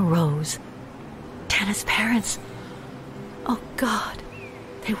Dana Roze. Dana's parents. Oh God.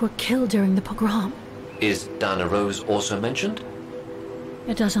 They were killed during the pogrom. Is Dana Roze also mentioned?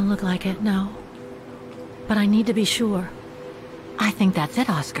 It doesn't look like it, no. But I need to be sure. I think that's it,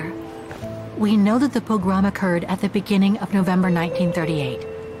 Oscar. We know that the pogrom occurred at the beginning of November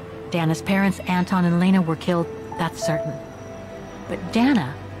 1938. Dana's parents, Anton and Lena, were killed, that's certain. But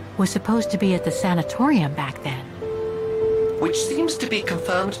Dana was supposed to be at the sanatorium back then. Which seems to be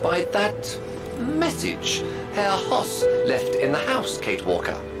confirmed by that message Herr Hoss left in the house, Kate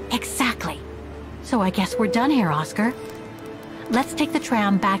Walker. Exactly. So I guess we're done here, Oscar. Let's take the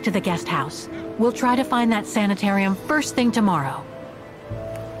tram back to the guest house. We'll try to find that sanitarium first thing tomorrow.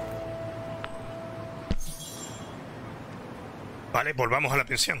 Vale, volvamos a la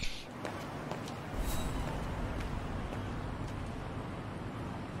pensión.